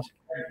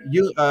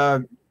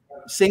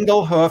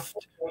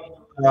 single-hoofed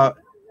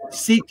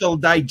cecal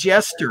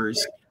digesters,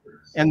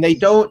 and they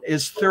don't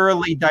as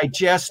thoroughly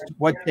digest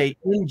what they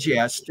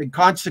ingest, and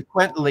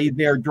consequently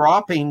their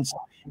droppings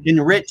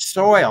enrich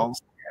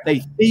soils.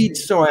 They feed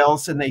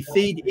soils and they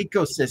feed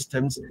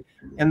ecosystems,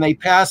 and they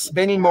pass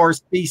many more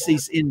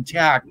species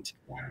intact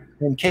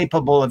and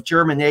capable of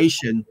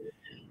germination.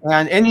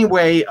 And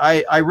anyway,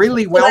 I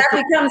really welcome.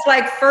 That becomes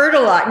like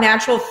fertilizer,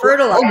 natural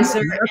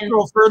fertilizer.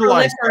 Natural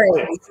fertilizer,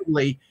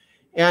 absolutely.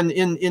 And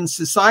in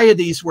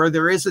societies where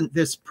there isn't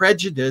this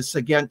prejudice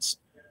against,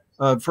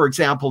 for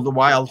example, the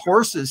wild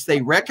horses,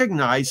 they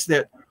recognize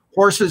that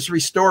horses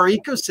restore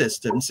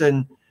ecosystems,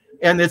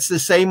 and it's the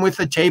same with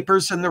the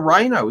tapirs and the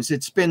rhinos.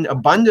 It's been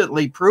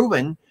abundantly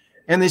proven,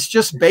 and it's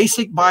just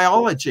basic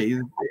biology.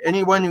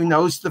 Anyone who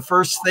knows the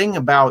first thing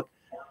about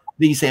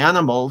these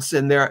animals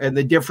and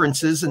the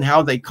differences and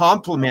how they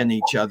complement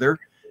each other,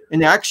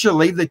 and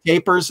actually the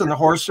tapirs and the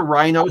horse or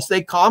rhinos,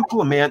 they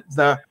complement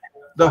the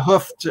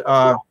hoofed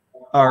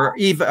or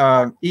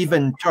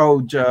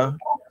even-toed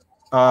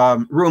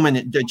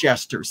ruminant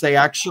digesters. They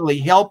actually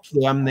help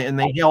them, and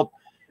they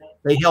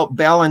help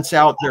balance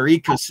out their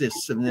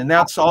ecosystem, and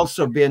that's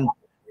also been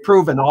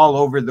proven all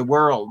over the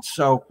world.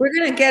 So we're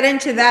going to get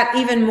into that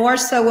even more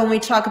so when we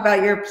talk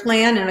about your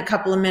plan in a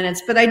couple of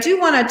minutes. But I do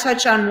want to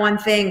touch on one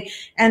thing,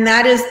 and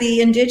that is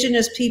the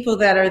indigenous people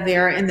that are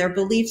there and their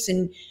beliefs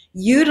in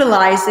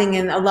utilizing,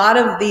 and a lot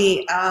of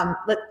the,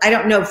 I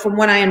don't know, from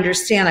what I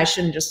understand, I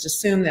shouldn't just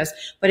assume this,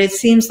 but it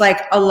seems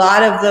like a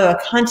lot of the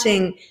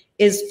hunting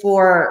is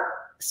for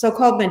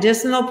so-called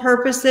medicinal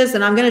purposes.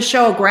 And I'm going to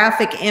show a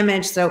graphic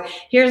image. So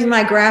here's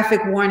my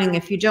graphic warning.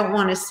 If you don't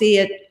want to see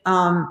it,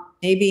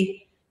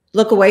 maybe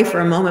look away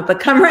for a moment,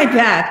 but come right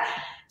back.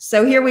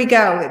 So here we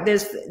go.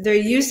 They're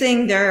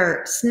using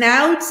their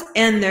snouts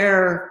and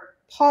their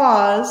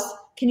paws.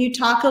 Can you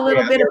talk a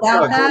little bit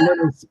about that?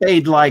 Little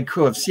spade-like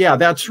hoofs. Yeah,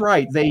 that's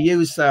right. They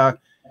use,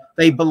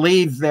 they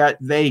believe that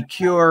they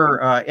cure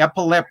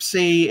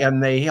epilepsy,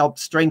 and they help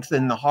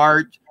strengthen the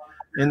heart,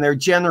 and they're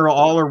general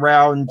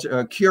all-around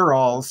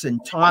cure-alls and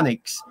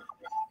tonics.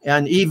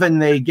 And even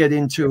they get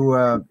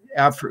into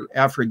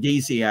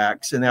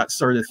aphrodisiacs and that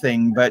sort of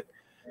thing. But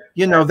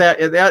you know,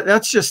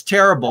 that's just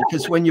terrible,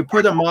 because when you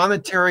put a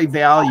monetary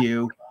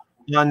value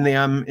on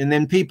them, and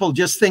then people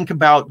just think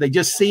about, they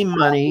just see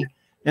money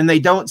and they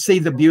don't see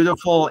the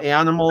beautiful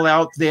animal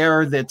out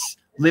there that's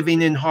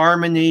living in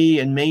harmony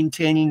and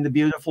maintaining the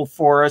beautiful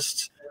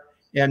forests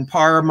and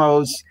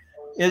paramos.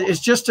 It's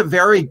just a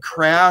very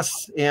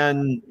crass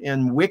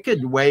and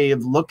wicked way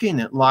of looking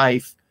at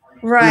life.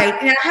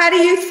 Right. Now, how do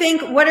you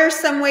think, what are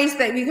some ways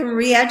that we can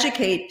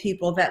re-educate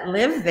people that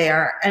live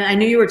there? And I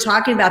knew you were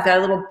talking about that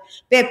a little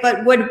bit,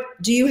 but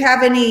do you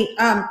have any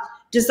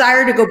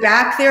desire to go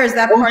back there? Is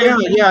that part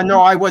of it? Yeah,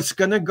 no, I was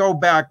going to go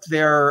back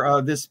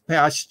there this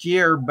past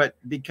year, but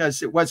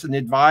because it wasn't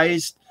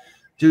advised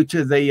due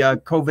to the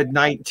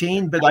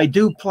COVID-19, but I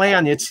do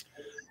plan. It's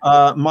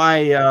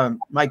my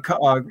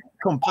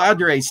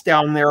compadres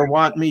down there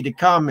want me to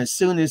come as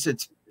soon as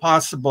it's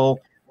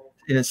possible.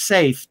 It is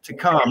safe to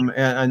come,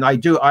 and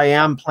I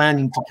am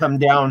planning to come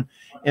down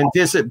and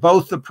visit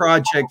both the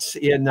projects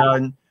in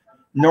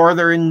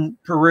northern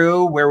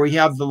Peru, where we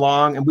have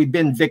and we've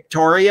been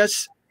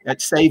victorious at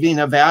saving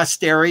a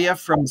vast area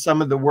from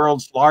some of the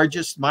world's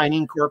largest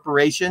mining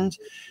corporations.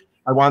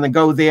 I want to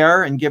go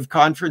there and give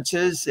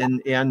conferences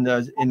and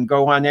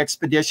go on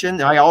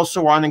expedition. I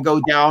also want to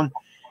go down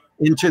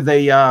into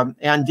the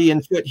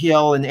Andean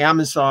foothill and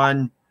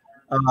Amazon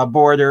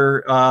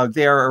border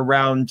there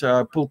around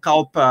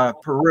Pucallpa,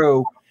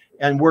 Peru,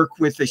 and work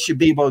with the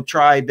Shipibo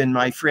tribe and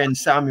my friend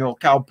Samuel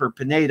Cowper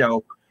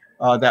Pinedo,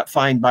 that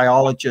fine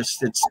biologist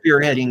that's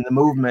spearheading the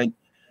movement.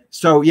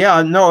 So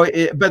yeah, no,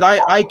 but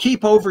I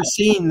keep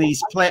overseeing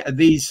these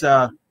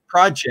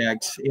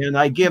projects, and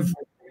I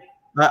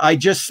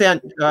just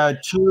sent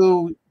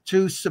two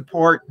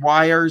support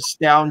wires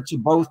down to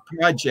both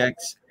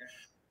projects,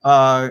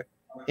 but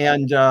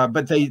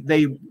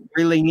they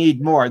really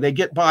need more. They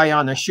get by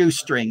on a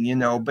shoestring, you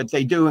know, but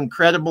they do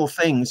incredible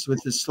things with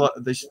the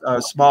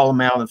small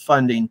amount of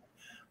funding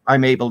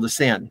I'm able to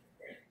send.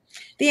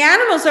 The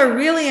animals are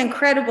really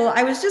incredible.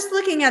 I was just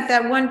looking at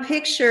that one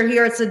picture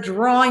here. It's a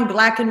drawing,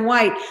 black and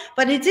white,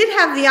 but it did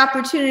have the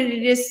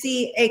opportunity to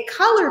see a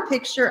color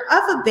picture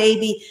of a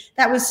baby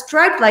that was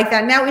striped like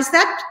that. Now, is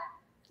that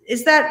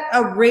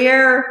a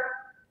rare?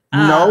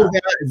 No,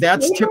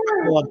 that's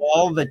typical of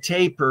all the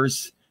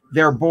tapirs.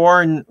 They're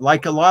born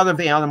like a lot of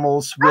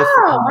animals with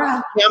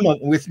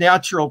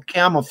natural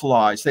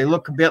camouflage. They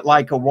look a bit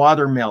like a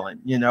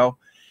watermelon, you know.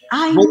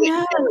 I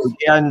know.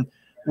 And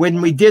when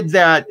we did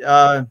that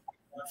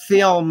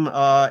film,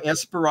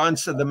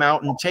 Esperanza the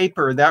Mountain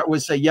Tapir, that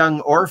was a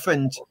young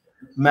orphaned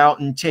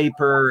mountain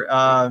tapir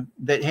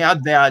that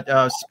had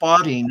that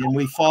spotting, and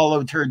we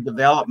followed her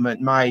development.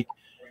 My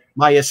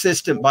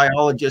assistant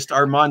biologist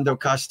Armando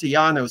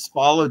Castellanos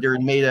followed her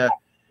and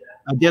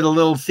did a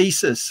little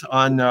thesis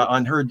on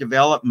her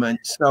development.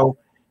 So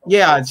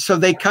yeah, so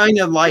they kind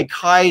of like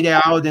hide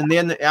out, and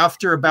then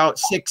after about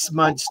 6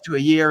 months to a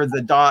year,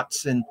 the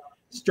dots and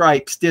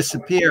stripes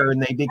disappear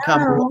and they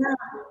become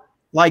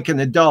like an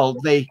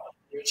adult. They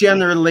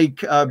generally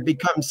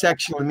become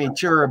sexually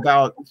mature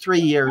about 3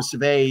 years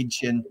of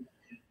age, and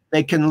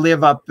they can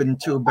live up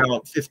into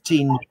about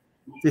 15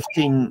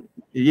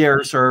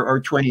 years or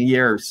 20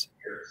 years.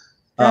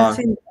 That's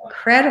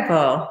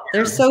incredible.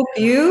 They're so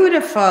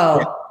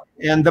beautiful.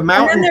 And the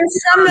mountain. And then there's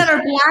some that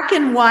are black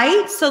and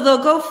white, so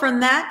they'll go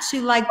from that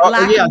to like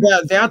black. Yeah,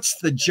 that's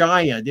the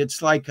giant.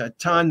 It's like a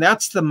ton.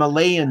 That's the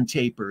Malayan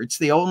tapir. It's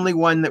the only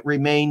one that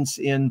remains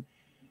in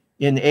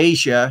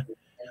Asia,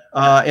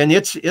 and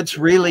it's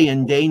really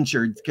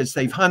endangered because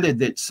they've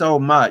hunted it so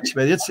much.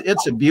 But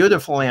it's a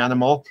beautiful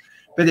animal,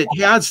 but it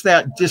has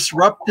that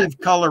disruptive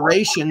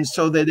coloration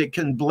so that it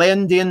can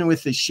blend in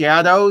with the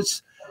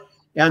shadows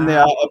and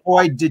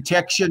avoid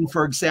detection,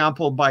 for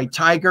example, by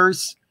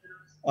tigers.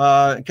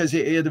 Because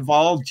it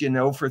evolved, you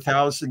know, for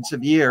thousands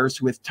of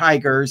years with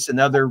tigers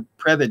and other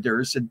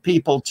predators and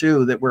people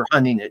too that were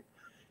hunting it.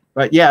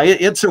 But yeah,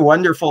 it's a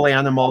wonderful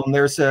animal, and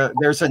there's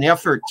an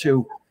effort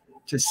to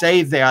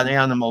save that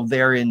animal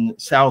there in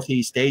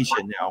Southeast Asia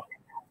now.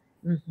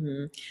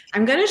 Mm-hmm.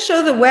 I'm going to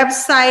show the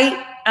website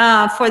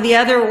for the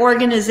other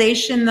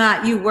organization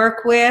that you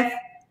work with.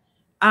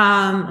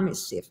 Let me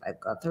see if I've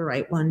got the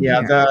right one.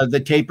 Yeah, here. the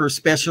tapir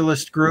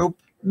specialist group.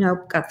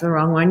 Nope, got the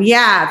wrong one.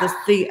 Yeah,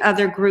 the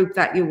other group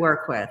that you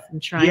work with. I'm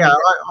trying. Yeah,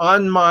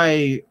 on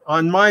my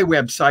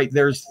website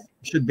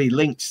should be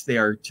links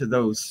there to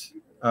those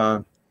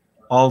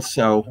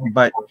also.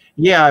 But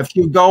yeah, if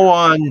you go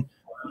on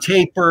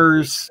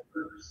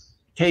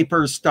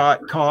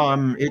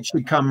tapirs.com, it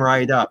should come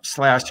right up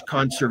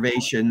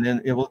 /conservation,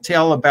 and it will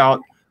tell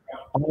about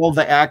all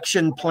the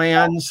action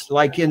plans.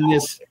 Like in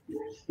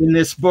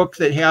this book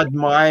that had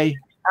my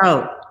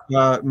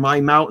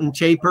mountain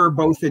tapir,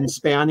 both in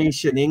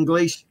Spanish and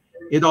English.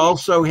 It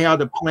also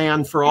had a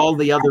plan for all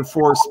the other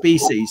 4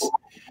 species.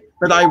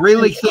 But I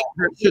really think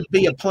there should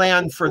be a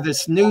plan for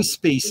this new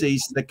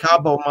species, the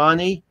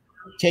Cabomani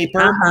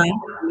tapir, in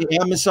the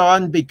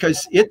Amazon,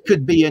 because it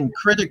could be in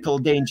critical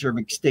danger of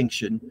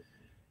extinction.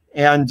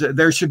 And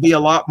there should be a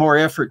lot more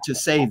effort to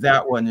save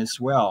that one as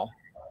well.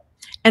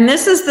 And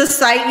this is the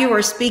site you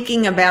were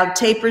speaking about,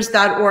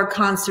 tapirs.org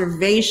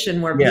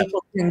conservation, where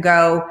people can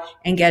go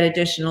and get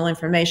additional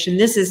information.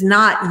 This is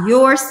not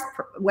your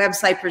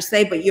website per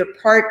se, but you're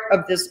part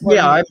of this.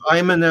 Yeah,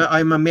 I'm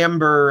a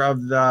member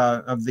of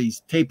the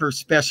tapir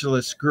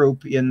specialist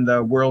group in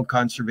the World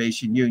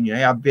Conservation Union. I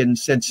have been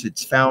since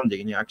its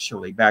founding,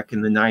 actually, back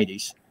in the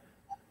 90s.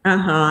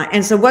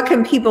 And so what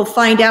can people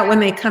find out when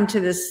they come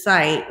to this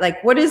site?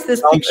 Like, what is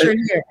this picture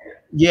here?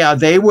 Yeah,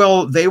 they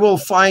will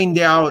find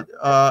out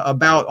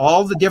about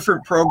all the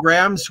different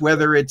programs,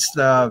 whether it's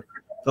the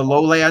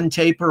lowland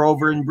tapir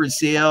over in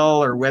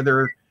Brazil, or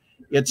whether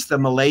it's the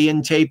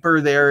Malayan tapir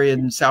there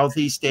in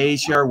Southeast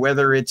Asia, or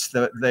whether it's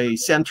the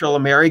Central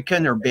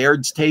American or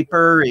Baird's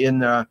tapir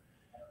in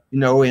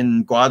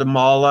in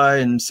Guatemala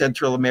and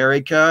Central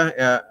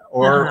America,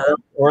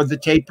 or the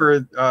tapir,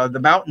 the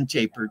mountain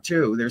tapir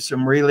too. There's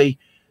some really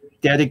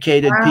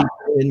dedicated people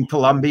in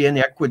Colombia and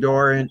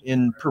Ecuador and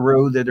in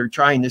Peru that are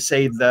trying to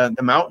save the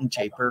mountain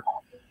tapir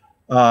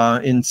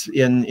in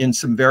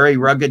some very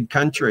rugged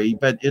country.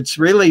 But it's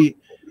really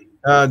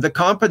the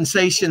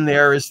compensation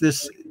there is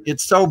this.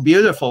 It's so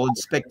beautiful and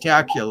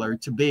spectacular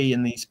to be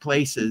in these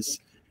places,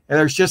 and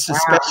there's just a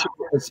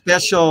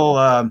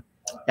special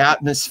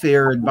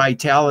atmosphere and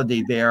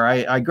vitality there.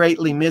 I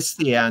greatly miss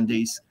the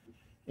Andes,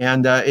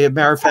 and as a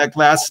matter of fact,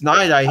 last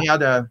night I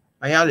had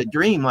a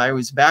dream. I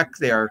was back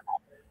there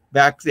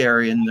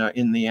in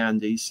the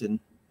Andes and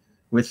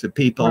with the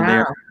people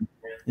there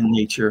in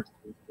nature.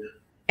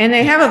 And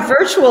they have a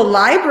virtual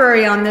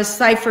library on this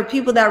site for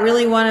people that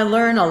really want to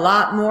learn a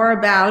lot more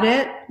about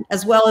it,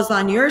 as well as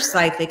on your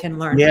site they can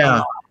learn.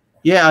 Yeah,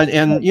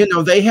 and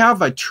they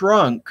have a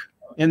trunk,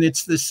 and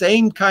it's the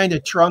same kind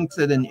of trunk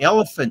that an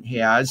elephant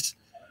has,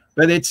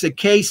 but it's a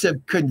case of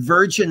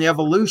convergent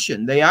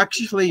evolution. They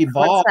actually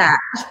evolved.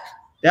 What's that?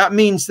 That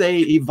means they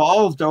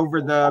evolved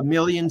over the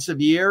millions of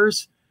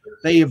years.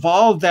 They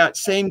evolved that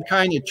same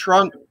kind of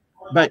trunk,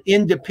 but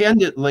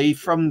independently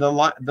from the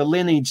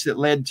lineage that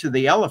led to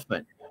the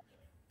elephant.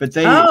 But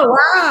they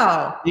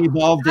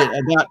evolved it.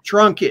 And that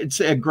trunk, it's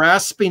a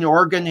grasping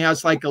organ,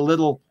 has like a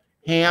little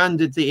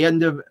hand at the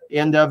end of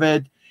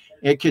it.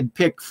 It can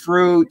pick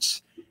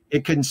fruits.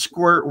 It can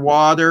squirt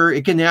water.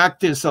 It can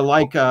act as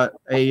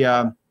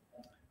a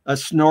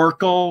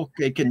snorkel.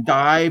 It can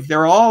dive.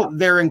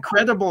 They're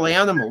incredible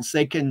animals.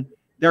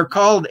 They're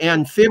called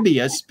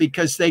amphibious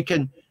because they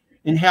can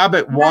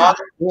inhabit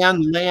water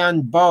and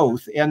land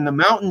both. And the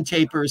mountain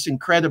tapir is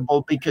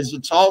incredible because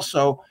it's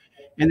also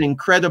an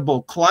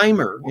incredible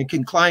climber. It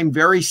can climb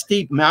very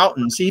steep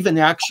mountains, even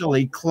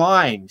actually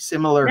climb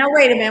similar. Now,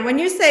 wait a minute. When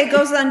you say it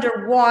goes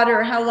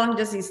underwater, how long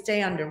does he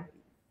stay under?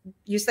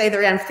 You say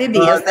they're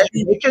amphibious.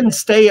 They can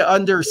stay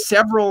under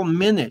several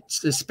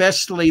minutes,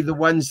 especially the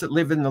ones that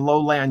live in the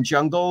lowland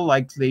jungle,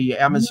 like the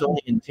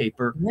Amazonian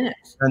tapir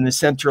and the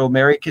Central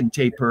American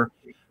tapir.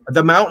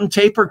 The mountain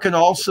tapir can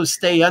also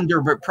stay under,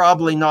 but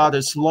probably not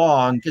as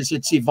long because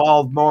it's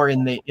evolved more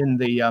in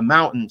the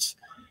mountains.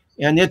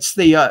 And it's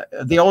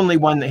the only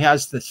one that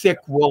has the thick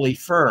woolly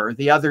fur.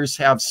 The others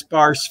have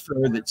sparse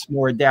fur that's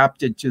more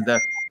adapted to the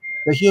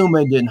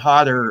humid and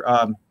hotter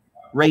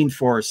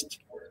rainforest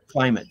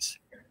climates.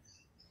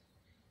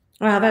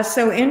 Wow, that's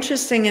so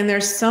interesting. And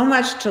there's so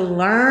much to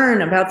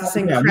learn about this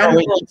incredible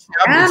animal. It's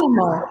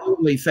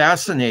absolutely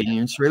fascinating.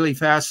 It's really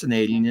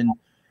fascinating. And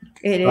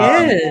it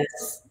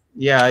is.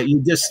 Yeah,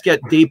 you just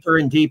get deeper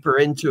and deeper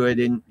into it.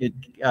 And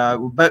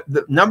but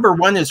the number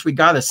one is we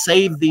got to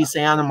save these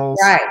animals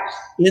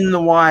in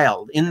the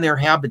wild, in their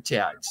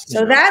habitats.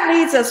 So that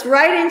leads us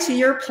right into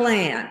your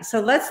plan. So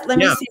let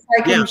me see if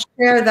I can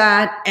share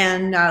that,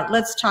 and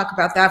let's talk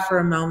about that for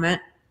a moment.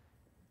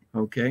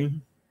 Okay.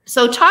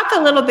 So talk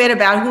a little bit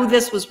about who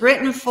this was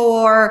written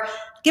for.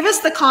 Give us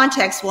the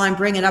context while I'm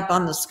bringing it up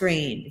on the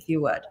screen, if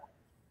you would.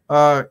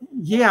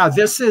 Yeah,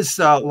 this is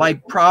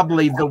like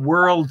probably the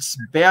world's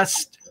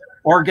best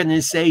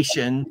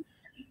organization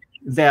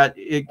that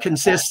it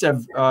consists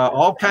of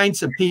all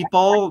kinds of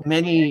people.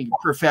 Many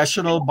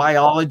professional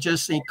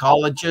biologists,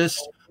 ecologists,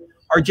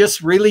 are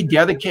just really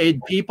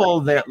dedicated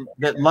people that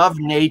love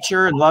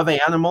nature and love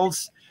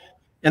animals,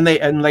 and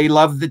they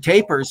love the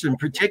tapirs in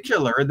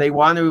particular. They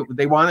want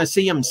to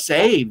see them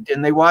saved,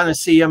 and they want to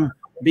see them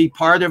be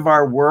part of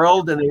our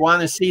world, and they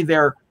want to see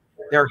their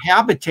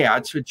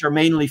habitats, which are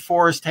mainly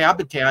forest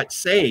habitats,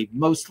 saved.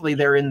 Mostly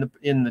they're in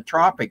the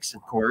tropics,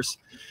 of course.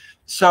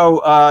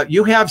 So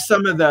you have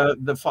some of the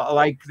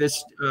like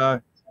this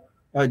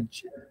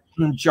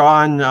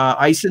John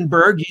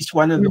Eisenberg. He's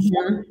one of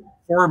the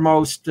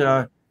foremost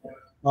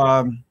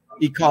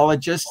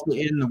ecologists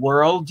in the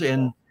world,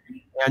 and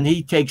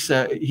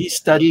he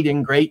studied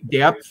in great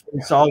depth.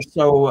 It's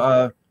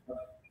also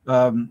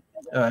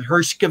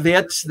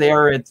Hershkovitz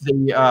there at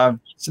the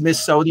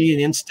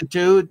Smithsonian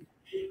Institute,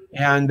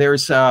 and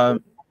there's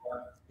Fabio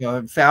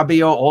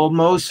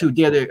Olmos, who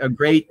did a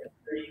great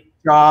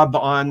job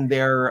on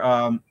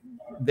their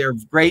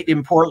great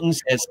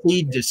importance as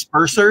seed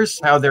dispersers,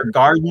 how they're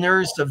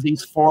gardeners of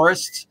these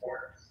forests.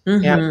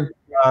 And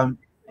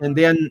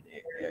then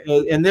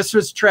and this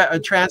was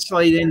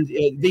translated.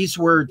 These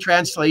were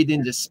translated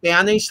into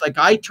Spanish. Like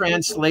I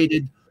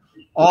translated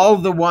all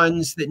the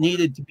ones that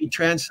needed to be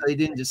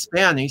translated into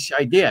Spanish.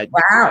 I did.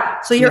 Wow.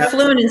 So you're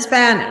fluent in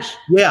Spanish.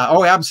 Yeah.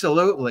 Oh,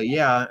 absolutely.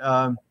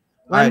 Yeah.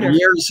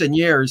 Years and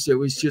years. It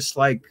was just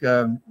like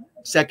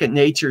second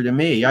nature to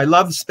me. I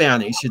love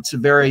Spanish. It's a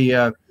very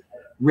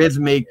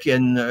rhythmic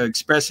and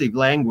expressive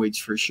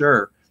language for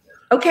sure.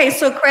 Okay,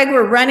 so Craig,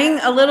 we're running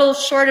a little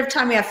short of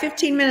time. We have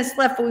 15 minutes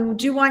left, but we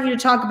do want you to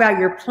talk about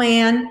your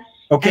plan.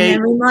 Okay.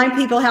 And then remind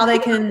people how they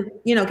can,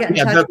 get in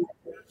touch.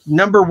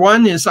 Number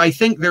one is I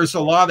think there's a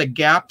lot of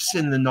gaps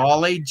in the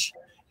knowledge,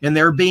 and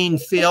they're being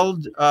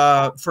filled.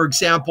 For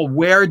example,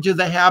 where do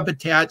the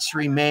habitats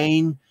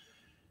remain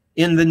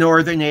in the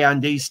northern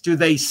Andes? Do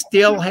they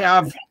still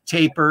have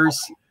tapirs?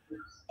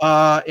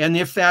 And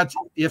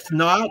if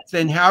not,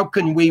 then how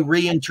can we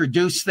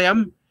reintroduce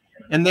them?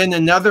 And then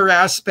another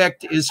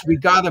aspect is we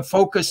got to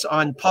focus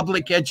on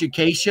public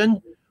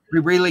education. We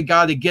really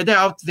got to get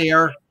out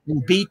there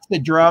and beat the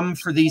drum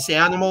for these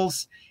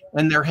animals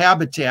and their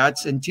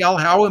habitats and tell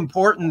how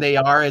important they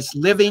are as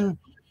living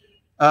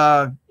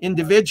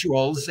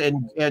individuals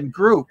and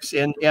groups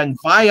and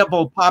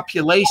viable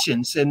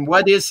populations. And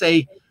what is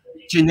a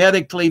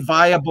genetically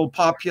viable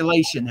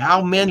population?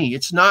 How many?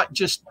 It's not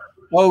just,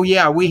 oh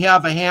yeah, we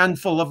have a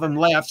handful of them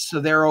left, so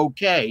they're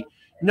okay.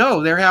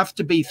 No, there have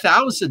to be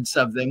thousands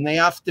of them. They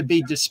have to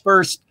be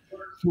dispersed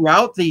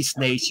throughout these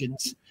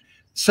nations.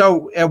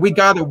 So we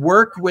got to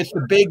work with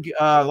the big,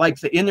 like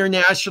the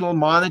International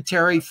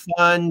Monetary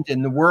Fund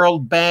and the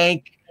World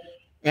Bank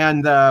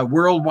and the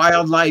World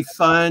Wildlife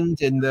Fund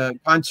and the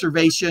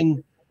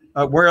Conservation,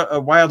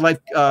 Wildlife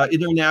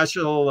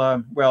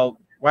International,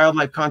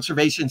 Wildlife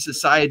Conservation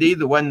Society,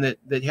 the one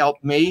that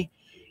helped me,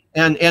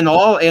 and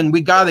we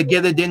got to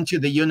get it into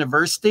the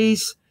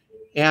universities,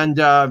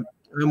 and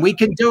we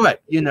can do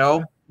it.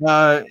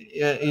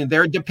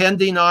 They're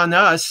depending on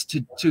us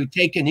to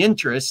take an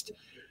interest,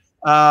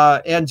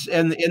 and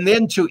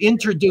then to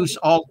introduce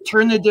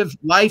alternative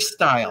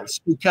lifestyles,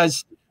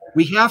 because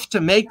we have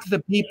to make the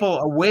people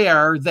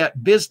aware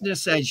that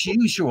business as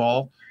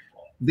usual,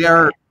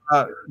 their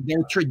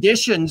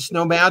traditions,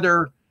 no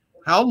matter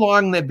how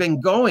long they've been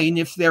going,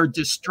 if they're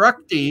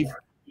destructive,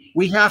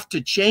 we have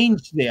to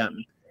change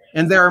them.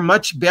 And there are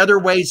much better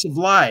ways of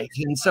life.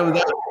 And so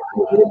that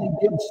really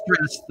did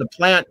stress the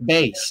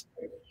plant-based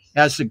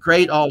as a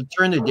great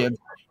alternative,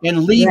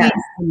 and leaving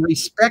and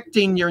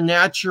respecting your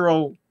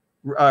natural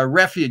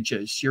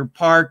refuges, your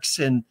parks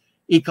and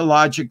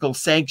ecological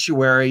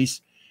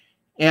sanctuaries,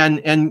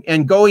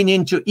 and going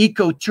into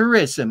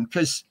ecotourism,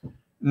 because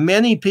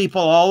many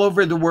people all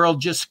over the world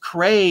just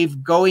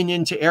crave going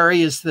into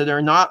areas that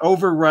are not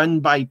overrun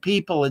by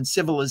people and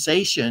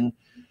civilization.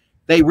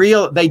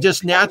 They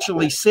just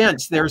naturally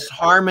sense there's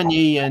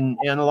harmony and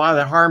a lot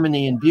of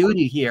harmony and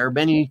beauty here.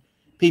 Many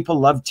people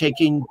love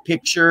taking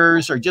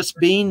pictures or just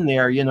being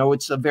there.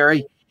 It's a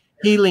very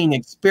healing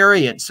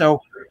experience.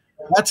 So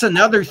that's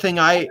another thing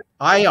I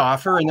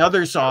offer and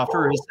others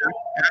offer, is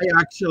I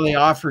actually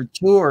offer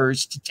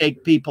tours to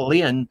take people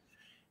in,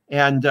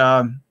 and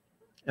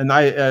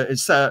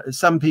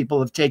some people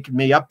have taken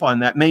me up on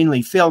that,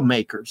 mainly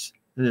filmmakers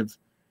that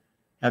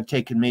have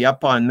taken me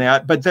up on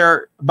that. But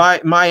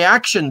my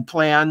action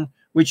plan,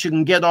 which you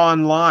can get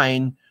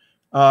online,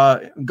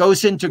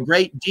 goes into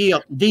great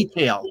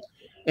detail.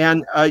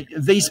 And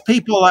these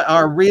people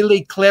are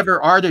really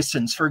clever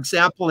artisans. For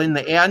example, in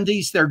the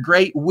Andes, they're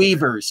great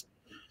weavers,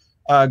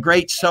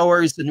 great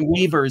sewers and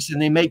weavers,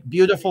 and they make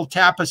beautiful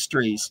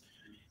tapestries.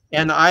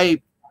 And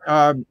I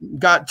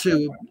got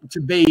to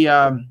be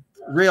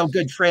real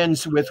good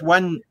friends with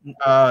one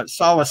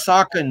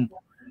Salasacan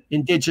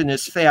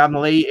indigenous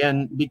family,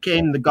 and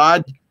became the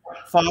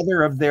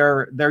godfather of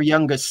their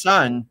youngest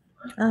son.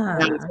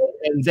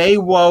 And they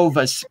wove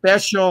a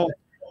special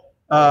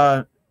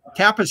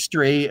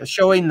tapestry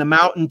showing the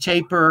mountain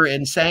tapir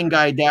and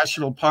Sangay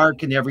National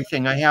Park and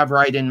everything. I have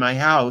right in my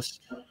house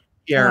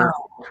here.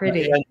 Oh,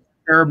 pretty. And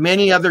there are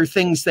many other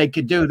things they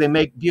could do. They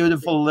make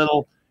beautiful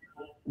little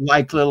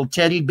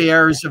teddy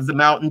bears of the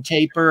mountain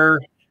tapir,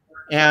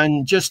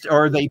 and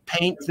or they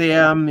paint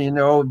them,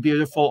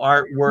 beautiful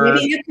artwork.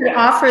 Maybe you could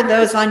offer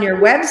those on your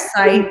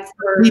website.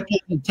 People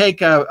can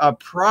take a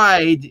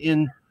pride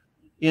in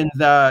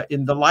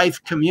the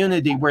life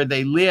community where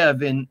they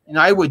live. And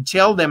I would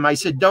tell them, I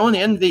said, don't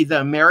envy the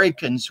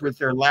Americans with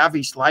their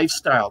lavish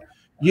lifestyle.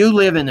 You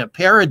live in a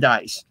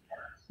paradise.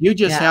 You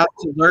just have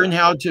to learn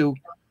how to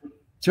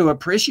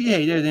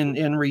appreciate it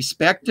and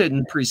respect it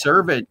and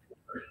preserve it,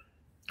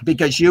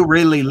 because you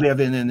really live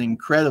in an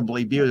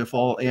incredibly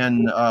beautiful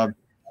and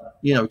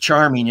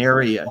charming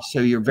area.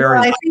 So you're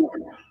very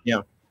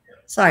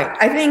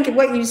I think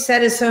what you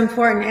said is so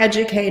important,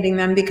 educating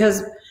them,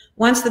 because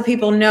once the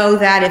people know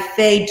that if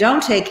they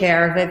don't take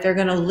care of it, they're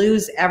going to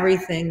lose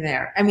everything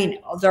there. I mean,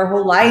 their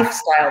whole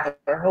lifestyle,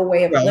 their whole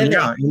way of living.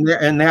 Yeah,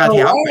 and that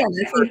helps.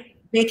 I think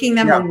making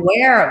them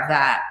aware of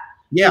that.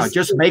 Yeah,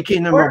 just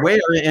making them aware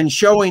and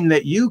showing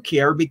that you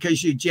care,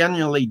 because you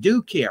genuinely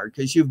do care,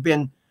 because you've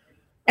been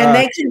And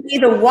they can be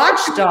the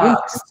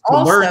watchdogs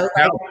also. Like,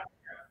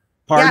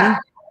 pardon? Yeah.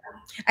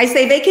 I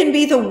say they can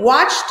be the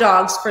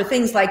watchdogs for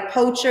things like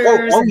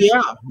poachers. Oh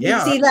yeah,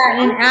 yeah. You see that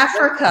in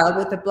Africa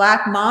with the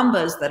black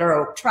mambas that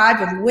are a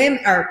tribe of women,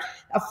 or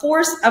a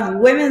force of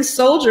women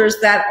soldiers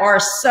that are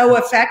so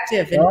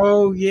effective. And,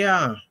 oh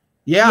yeah.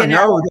 Yeah,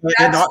 no,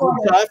 it's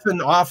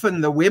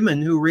often the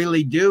women who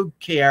really do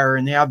care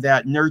and have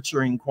that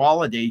nurturing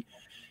quality.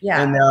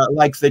 Yeah. And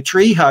like the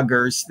tree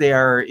huggers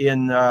there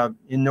in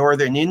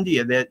northern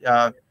India,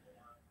 that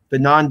the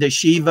Nanda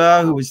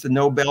Shiva, who was the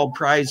Nobel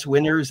Prize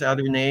winner, is that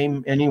her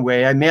name?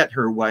 Anyway, I met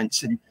her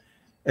once,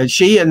 and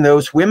she and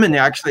those women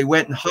actually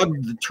went and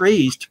hugged the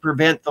trees to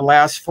prevent the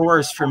last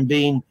forest from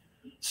being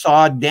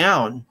sawed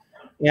down.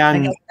 And I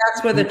guess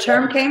that's where the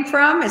term came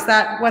from. Is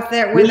that what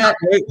they're?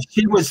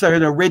 She was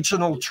an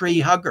original tree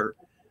hugger,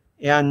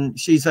 and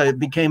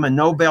became a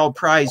Nobel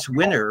Prize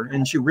winner,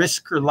 and she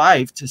risked her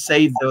life to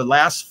save the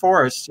last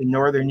forests in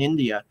northern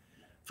India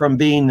from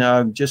being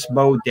just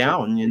mowed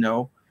down. You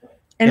know.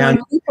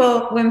 And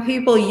when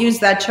people use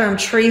that term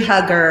 "tree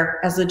hugger"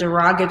 as a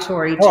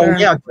derogatory term, oh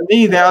yeah, for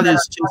me that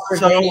is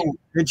just so.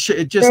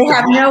 It just they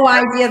have no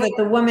idea that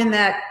the woman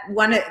that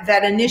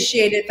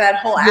initiated that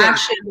whole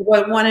action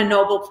won a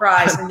Nobel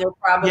Prize, and they're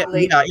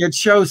probably it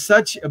shows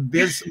such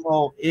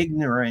abysmal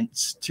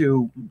ignorance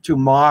to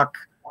mock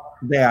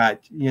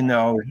that, you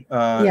know,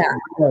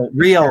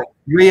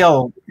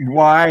 real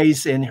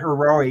wise and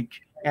heroic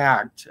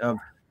act of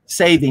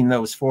saving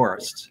those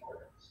forests.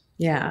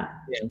 Yeah.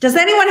 Does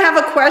anyone have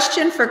a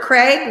question for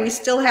Craig? We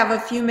still have a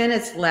few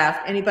minutes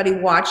left. Anybody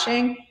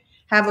watching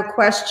have a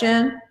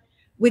question?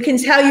 We can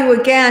tell you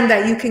again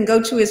that you can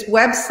go to his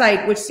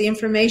website, which the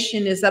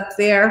information is up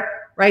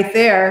there, right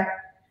there,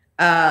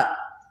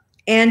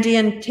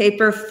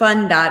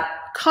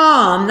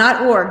 AndeanTapirFund.com,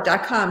 not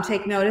org.com.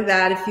 Take note of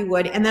that if you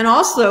would. And then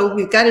also,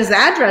 we've got his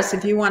address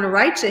if you want to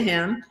write to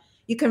him.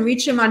 You can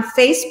reach him on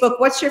Facebook.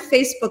 What's your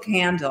Facebook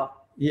handle?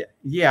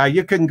 Yeah,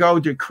 you can go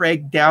to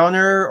Craig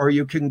Downer, or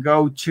you can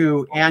go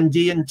to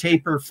Andean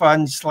Tapir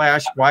Fund /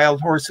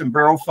 Wild Horse and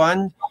Burro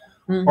Fund,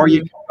 or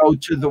you can go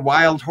to the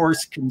Wild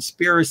Horse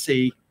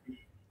Conspiracy.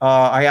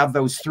 I have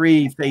those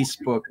 3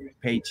 Facebook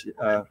pages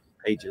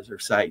or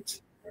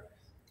sites.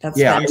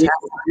 That's fantastic.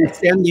 We're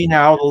sending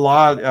out a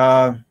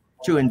lot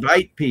to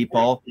invite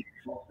people,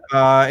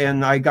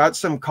 and I got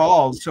some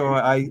calls, so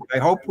I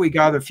hope we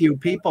got a few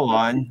people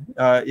on.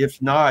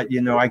 If not,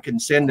 you know, I can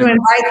send them. To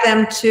invite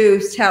them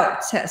to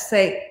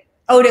say,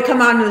 to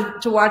come on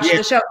to watch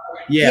the show.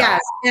 Yeah.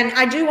 Yes, and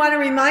I do want to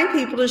remind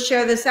people to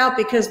share this out,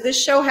 because this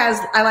show has,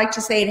 I like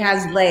to say, it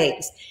has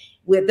legs.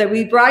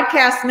 We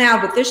broadcast now,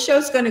 but this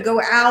show's going to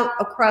go out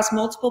across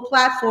multiple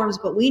platforms,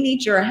 but we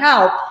need your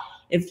help.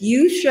 If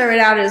you share it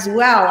out as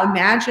well,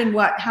 imagine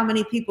how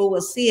many people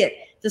will see it.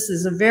 This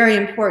is a very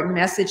important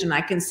message, and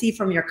I can see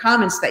from your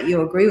comments that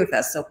you agree with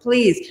us. So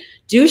please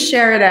do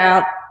share it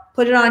out,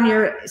 put it on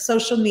your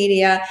social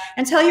media,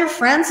 and tell your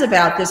friends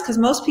about this, because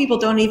most people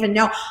don't even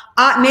know.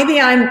 Maybe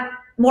I'm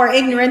more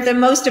ignorant than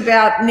most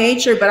about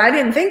nature, but I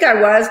didn't think I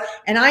was,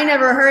 and I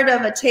never heard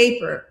of a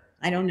tapir.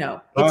 I don't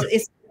know.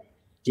 Is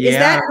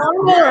that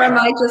normal, or am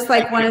I just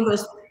like one of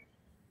those?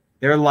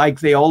 They're like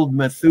the old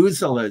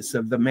Methuselahs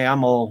of the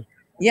mammal.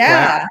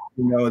 Yeah. Class.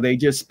 You know, they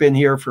just been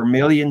here for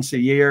millions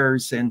of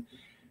years, and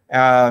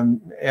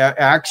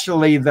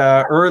actually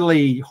the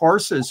early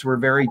horses were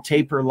very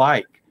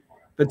tapir-like,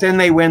 but then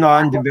they went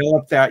on to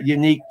develop that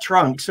unique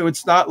trunk. So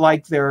it's not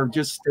like they're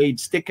just stayed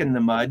stick in the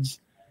muds.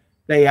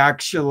 They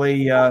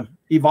actually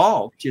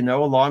evolved, you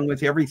know, along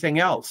with everything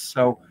else.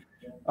 So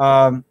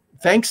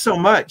thanks so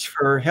much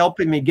for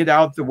helping me get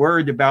out the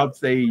word about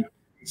the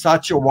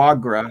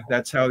Sachawagra.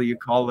 That's how you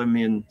call them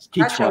in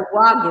Quechua.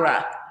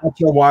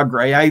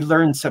 Sachawagra. I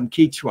learned some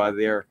Quechua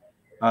there,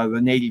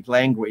 the native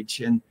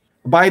language. And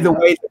by the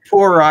way, the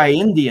Tipar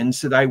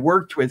Indians that I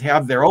worked with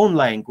have their own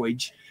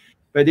language,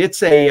 but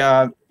it's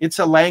a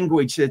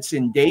language that's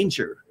in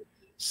danger.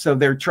 So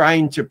they're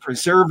trying to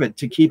preserve it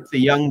to keep the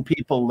young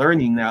people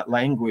learning that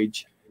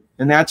language.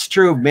 And that's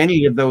true of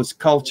many of those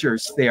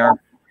cultures there.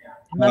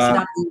 It must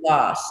not be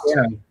lost.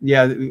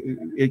 Yeah.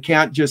 It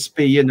can't just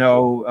be, you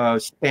know,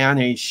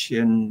 Spanish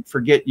and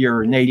forget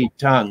your native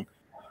tongue.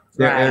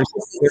 Right.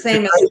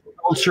 There's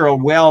cultural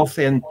wealth,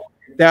 and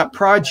that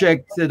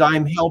project that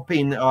I'm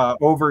helping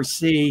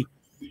oversee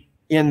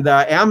in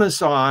the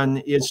Amazon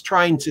is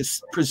trying to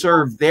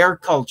preserve their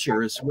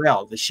culture as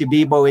well, the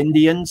Shipibo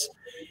Indians.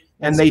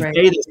 And they've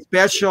made a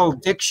special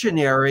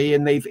dictionary,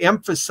 and they've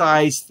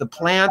emphasized the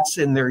plants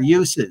and their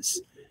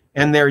uses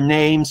and their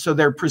names. So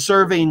they're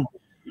preserving,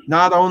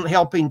 not only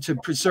helping to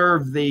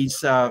preserve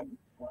these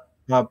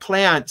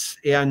plants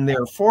and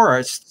their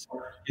forests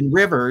and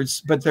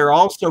rivers, but they're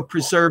also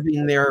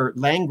preserving their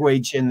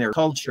language and their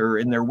culture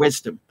and their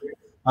wisdom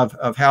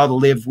of how to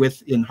live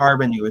in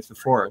harmony with the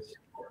forest.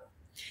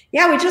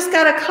 Yeah, we just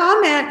got a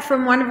comment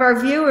from one of our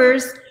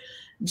viewers,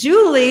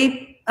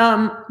 Julie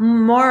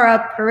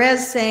Mora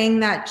Perez, saying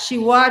that she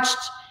watched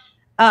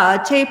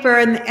tapir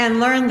and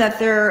learned that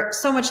they're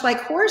so much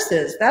like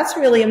horses. That's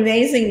really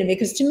amazing to me,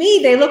 because to me,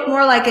 they look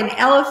more like an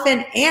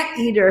elephant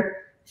anteater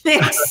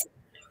mix.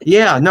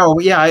 Yeah, no,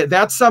 yeah,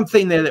 that's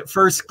something that at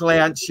first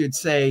glance you'd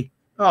say,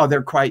 oh,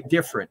 they're quite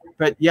different.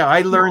 But yeah,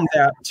 I learned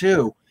that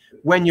too.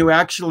 When you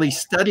actually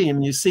study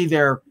them, you see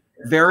they're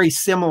very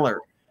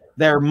similar.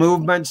 Their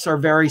movements are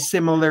very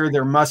similar.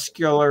 Their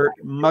muscular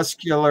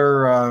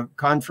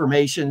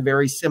conformation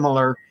very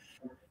similar.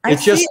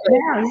 It's just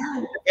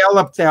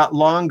developed that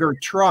longer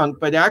trunk,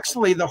 but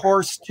actually the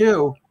horse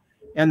too,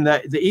 and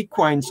the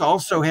equines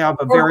also have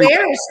a very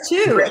bears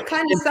too. It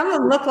kind of, some of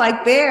them look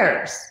like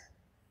bears.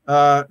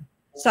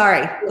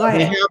 Sorry, go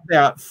ahead. They have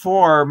that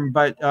form,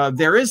 but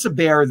there is a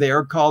bear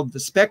there called the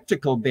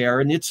spectacled bear,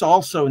 and it's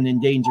also an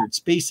endangered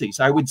species.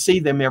 I would see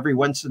them every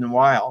once in a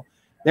while.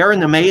 They're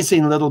an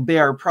amazing little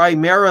bear.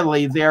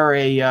 Primarily, they're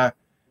a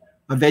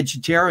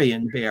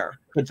vegetarian bear,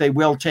 but they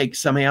will take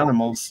some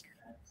animals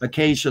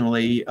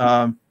occasionally.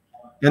 And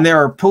there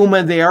are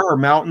puma there, or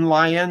mountain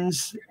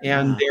lions,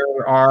 and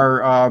there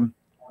are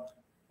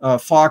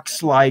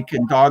fox-like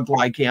and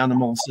dog-like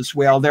animals as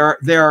well. There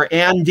are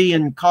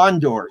Andean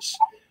condors,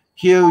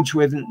 huge,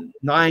 with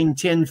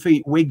 9-10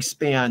 feet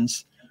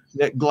wingspans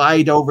that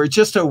glide over. It's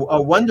just a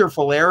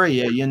wonderful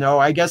area, you know.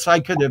 I guess I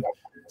could have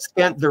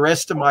spent the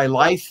rest of my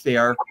life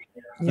there.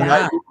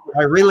 Yeah. And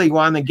I really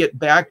want to get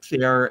back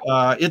there.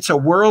 It's a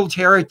World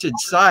Heritage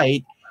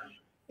Site,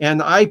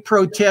 and I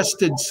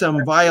protested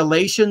some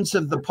violations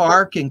of the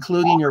park,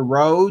 including a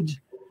road,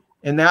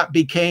 and that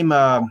became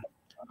a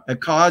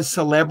cause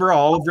célèbre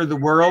all over the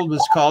world. It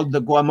was called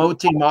the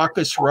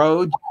Guamote-Mocas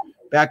Road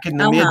back in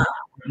the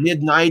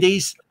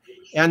mid-90s.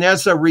 And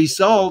as a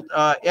result,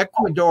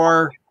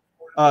 Ecuador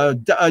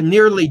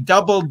nearly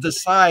doubled the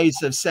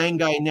size of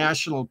Sangay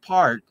National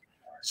Park.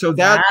 So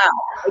that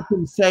I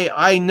can say,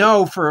 I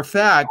know for a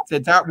fact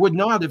that that would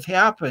not have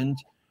happened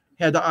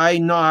had I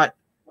not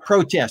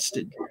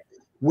protested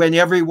when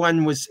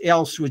everyone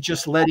else was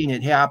just letting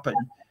it happen.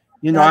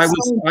 You know, I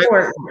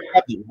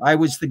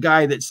was the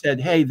guy that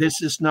said, hey,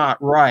 this is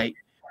not right.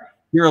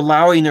 You're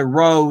allowing a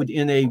road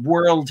in a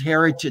World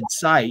Heritage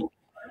Site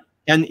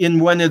and in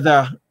one of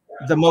the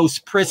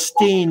most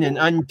pristine and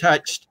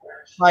untouched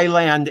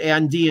highland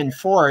Andean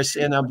forests,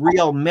 and a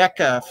real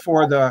mecca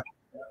for the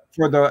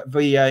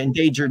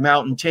endangered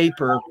mountain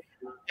tapir.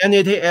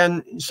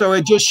 And so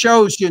it just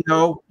shows, you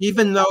know,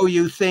 even though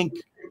you think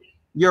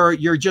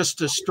you're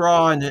just a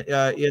straw in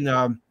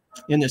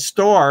a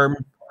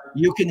storm,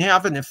 you can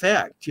have an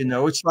effect. You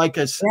know, it's like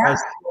a straw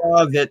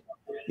that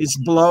is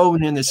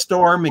blown in a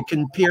storm. It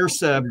can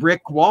pierce a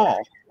brick wall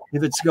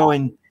if it's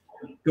going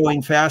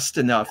fast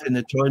enough in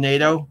a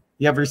tornado.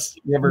 You ever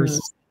seen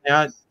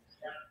that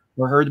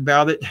or heard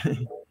about it?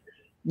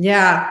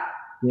 Yeah.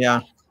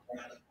 Yeah.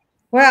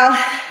 Well,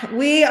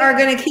 we are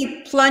going to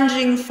keep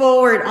plunging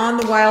forward on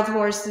the wild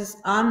horses,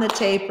 on the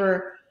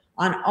tapir,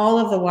 on all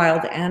of the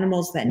wild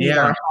animals that need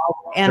our help,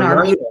 and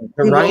we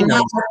will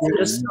not let them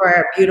destroy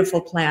our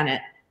beautiful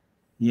planet.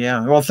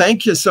 Yeah. Well,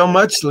 thank you so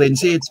much,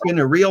 Lindsey. It's been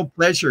a real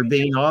pleasure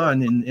being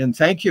on, and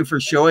thank you for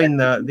showing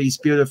these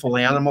beautiful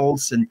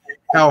animals and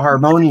how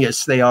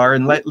harmonious they are,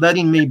 and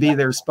letting me be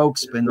their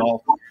spokesman.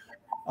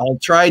 I'll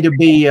try to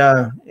be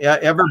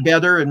ever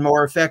better and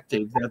more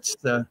effective. That's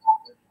the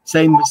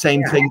same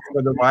thing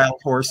for the wild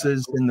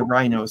horses and the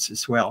rhinos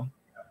as well.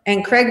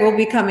 And Craig will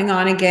be coming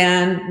on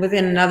again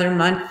within another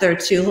month or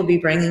two. He'll be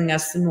bringing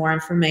us some more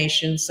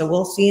information, so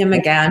we'll see him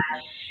again.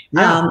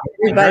 Yeah.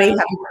 Everybody,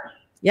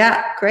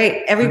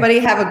 great. Everybody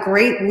have a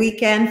great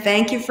weekend.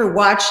 Thank you for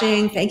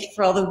watching. Thank you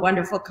for all the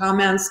wonderful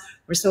comments.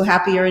 We're so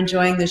happy you're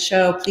enjoying the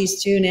show.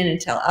 Please tune in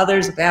and tell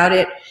others about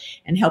it,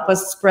 and help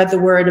us spread the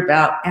word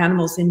about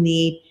animals in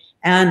need,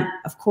 and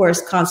of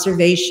course,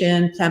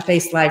 conservation,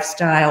 plant-based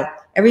lifestyle,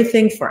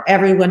 everything for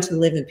everyone to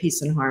live in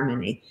peace and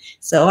harmony.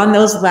 So on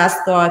those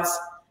last thoughts,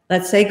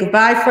 let's say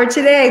goodbye for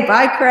today.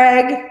 Bye,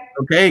 Craig.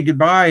 Okay,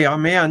 goodbye.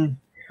 Amen.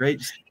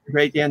 Great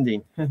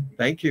ending.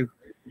 Thank you.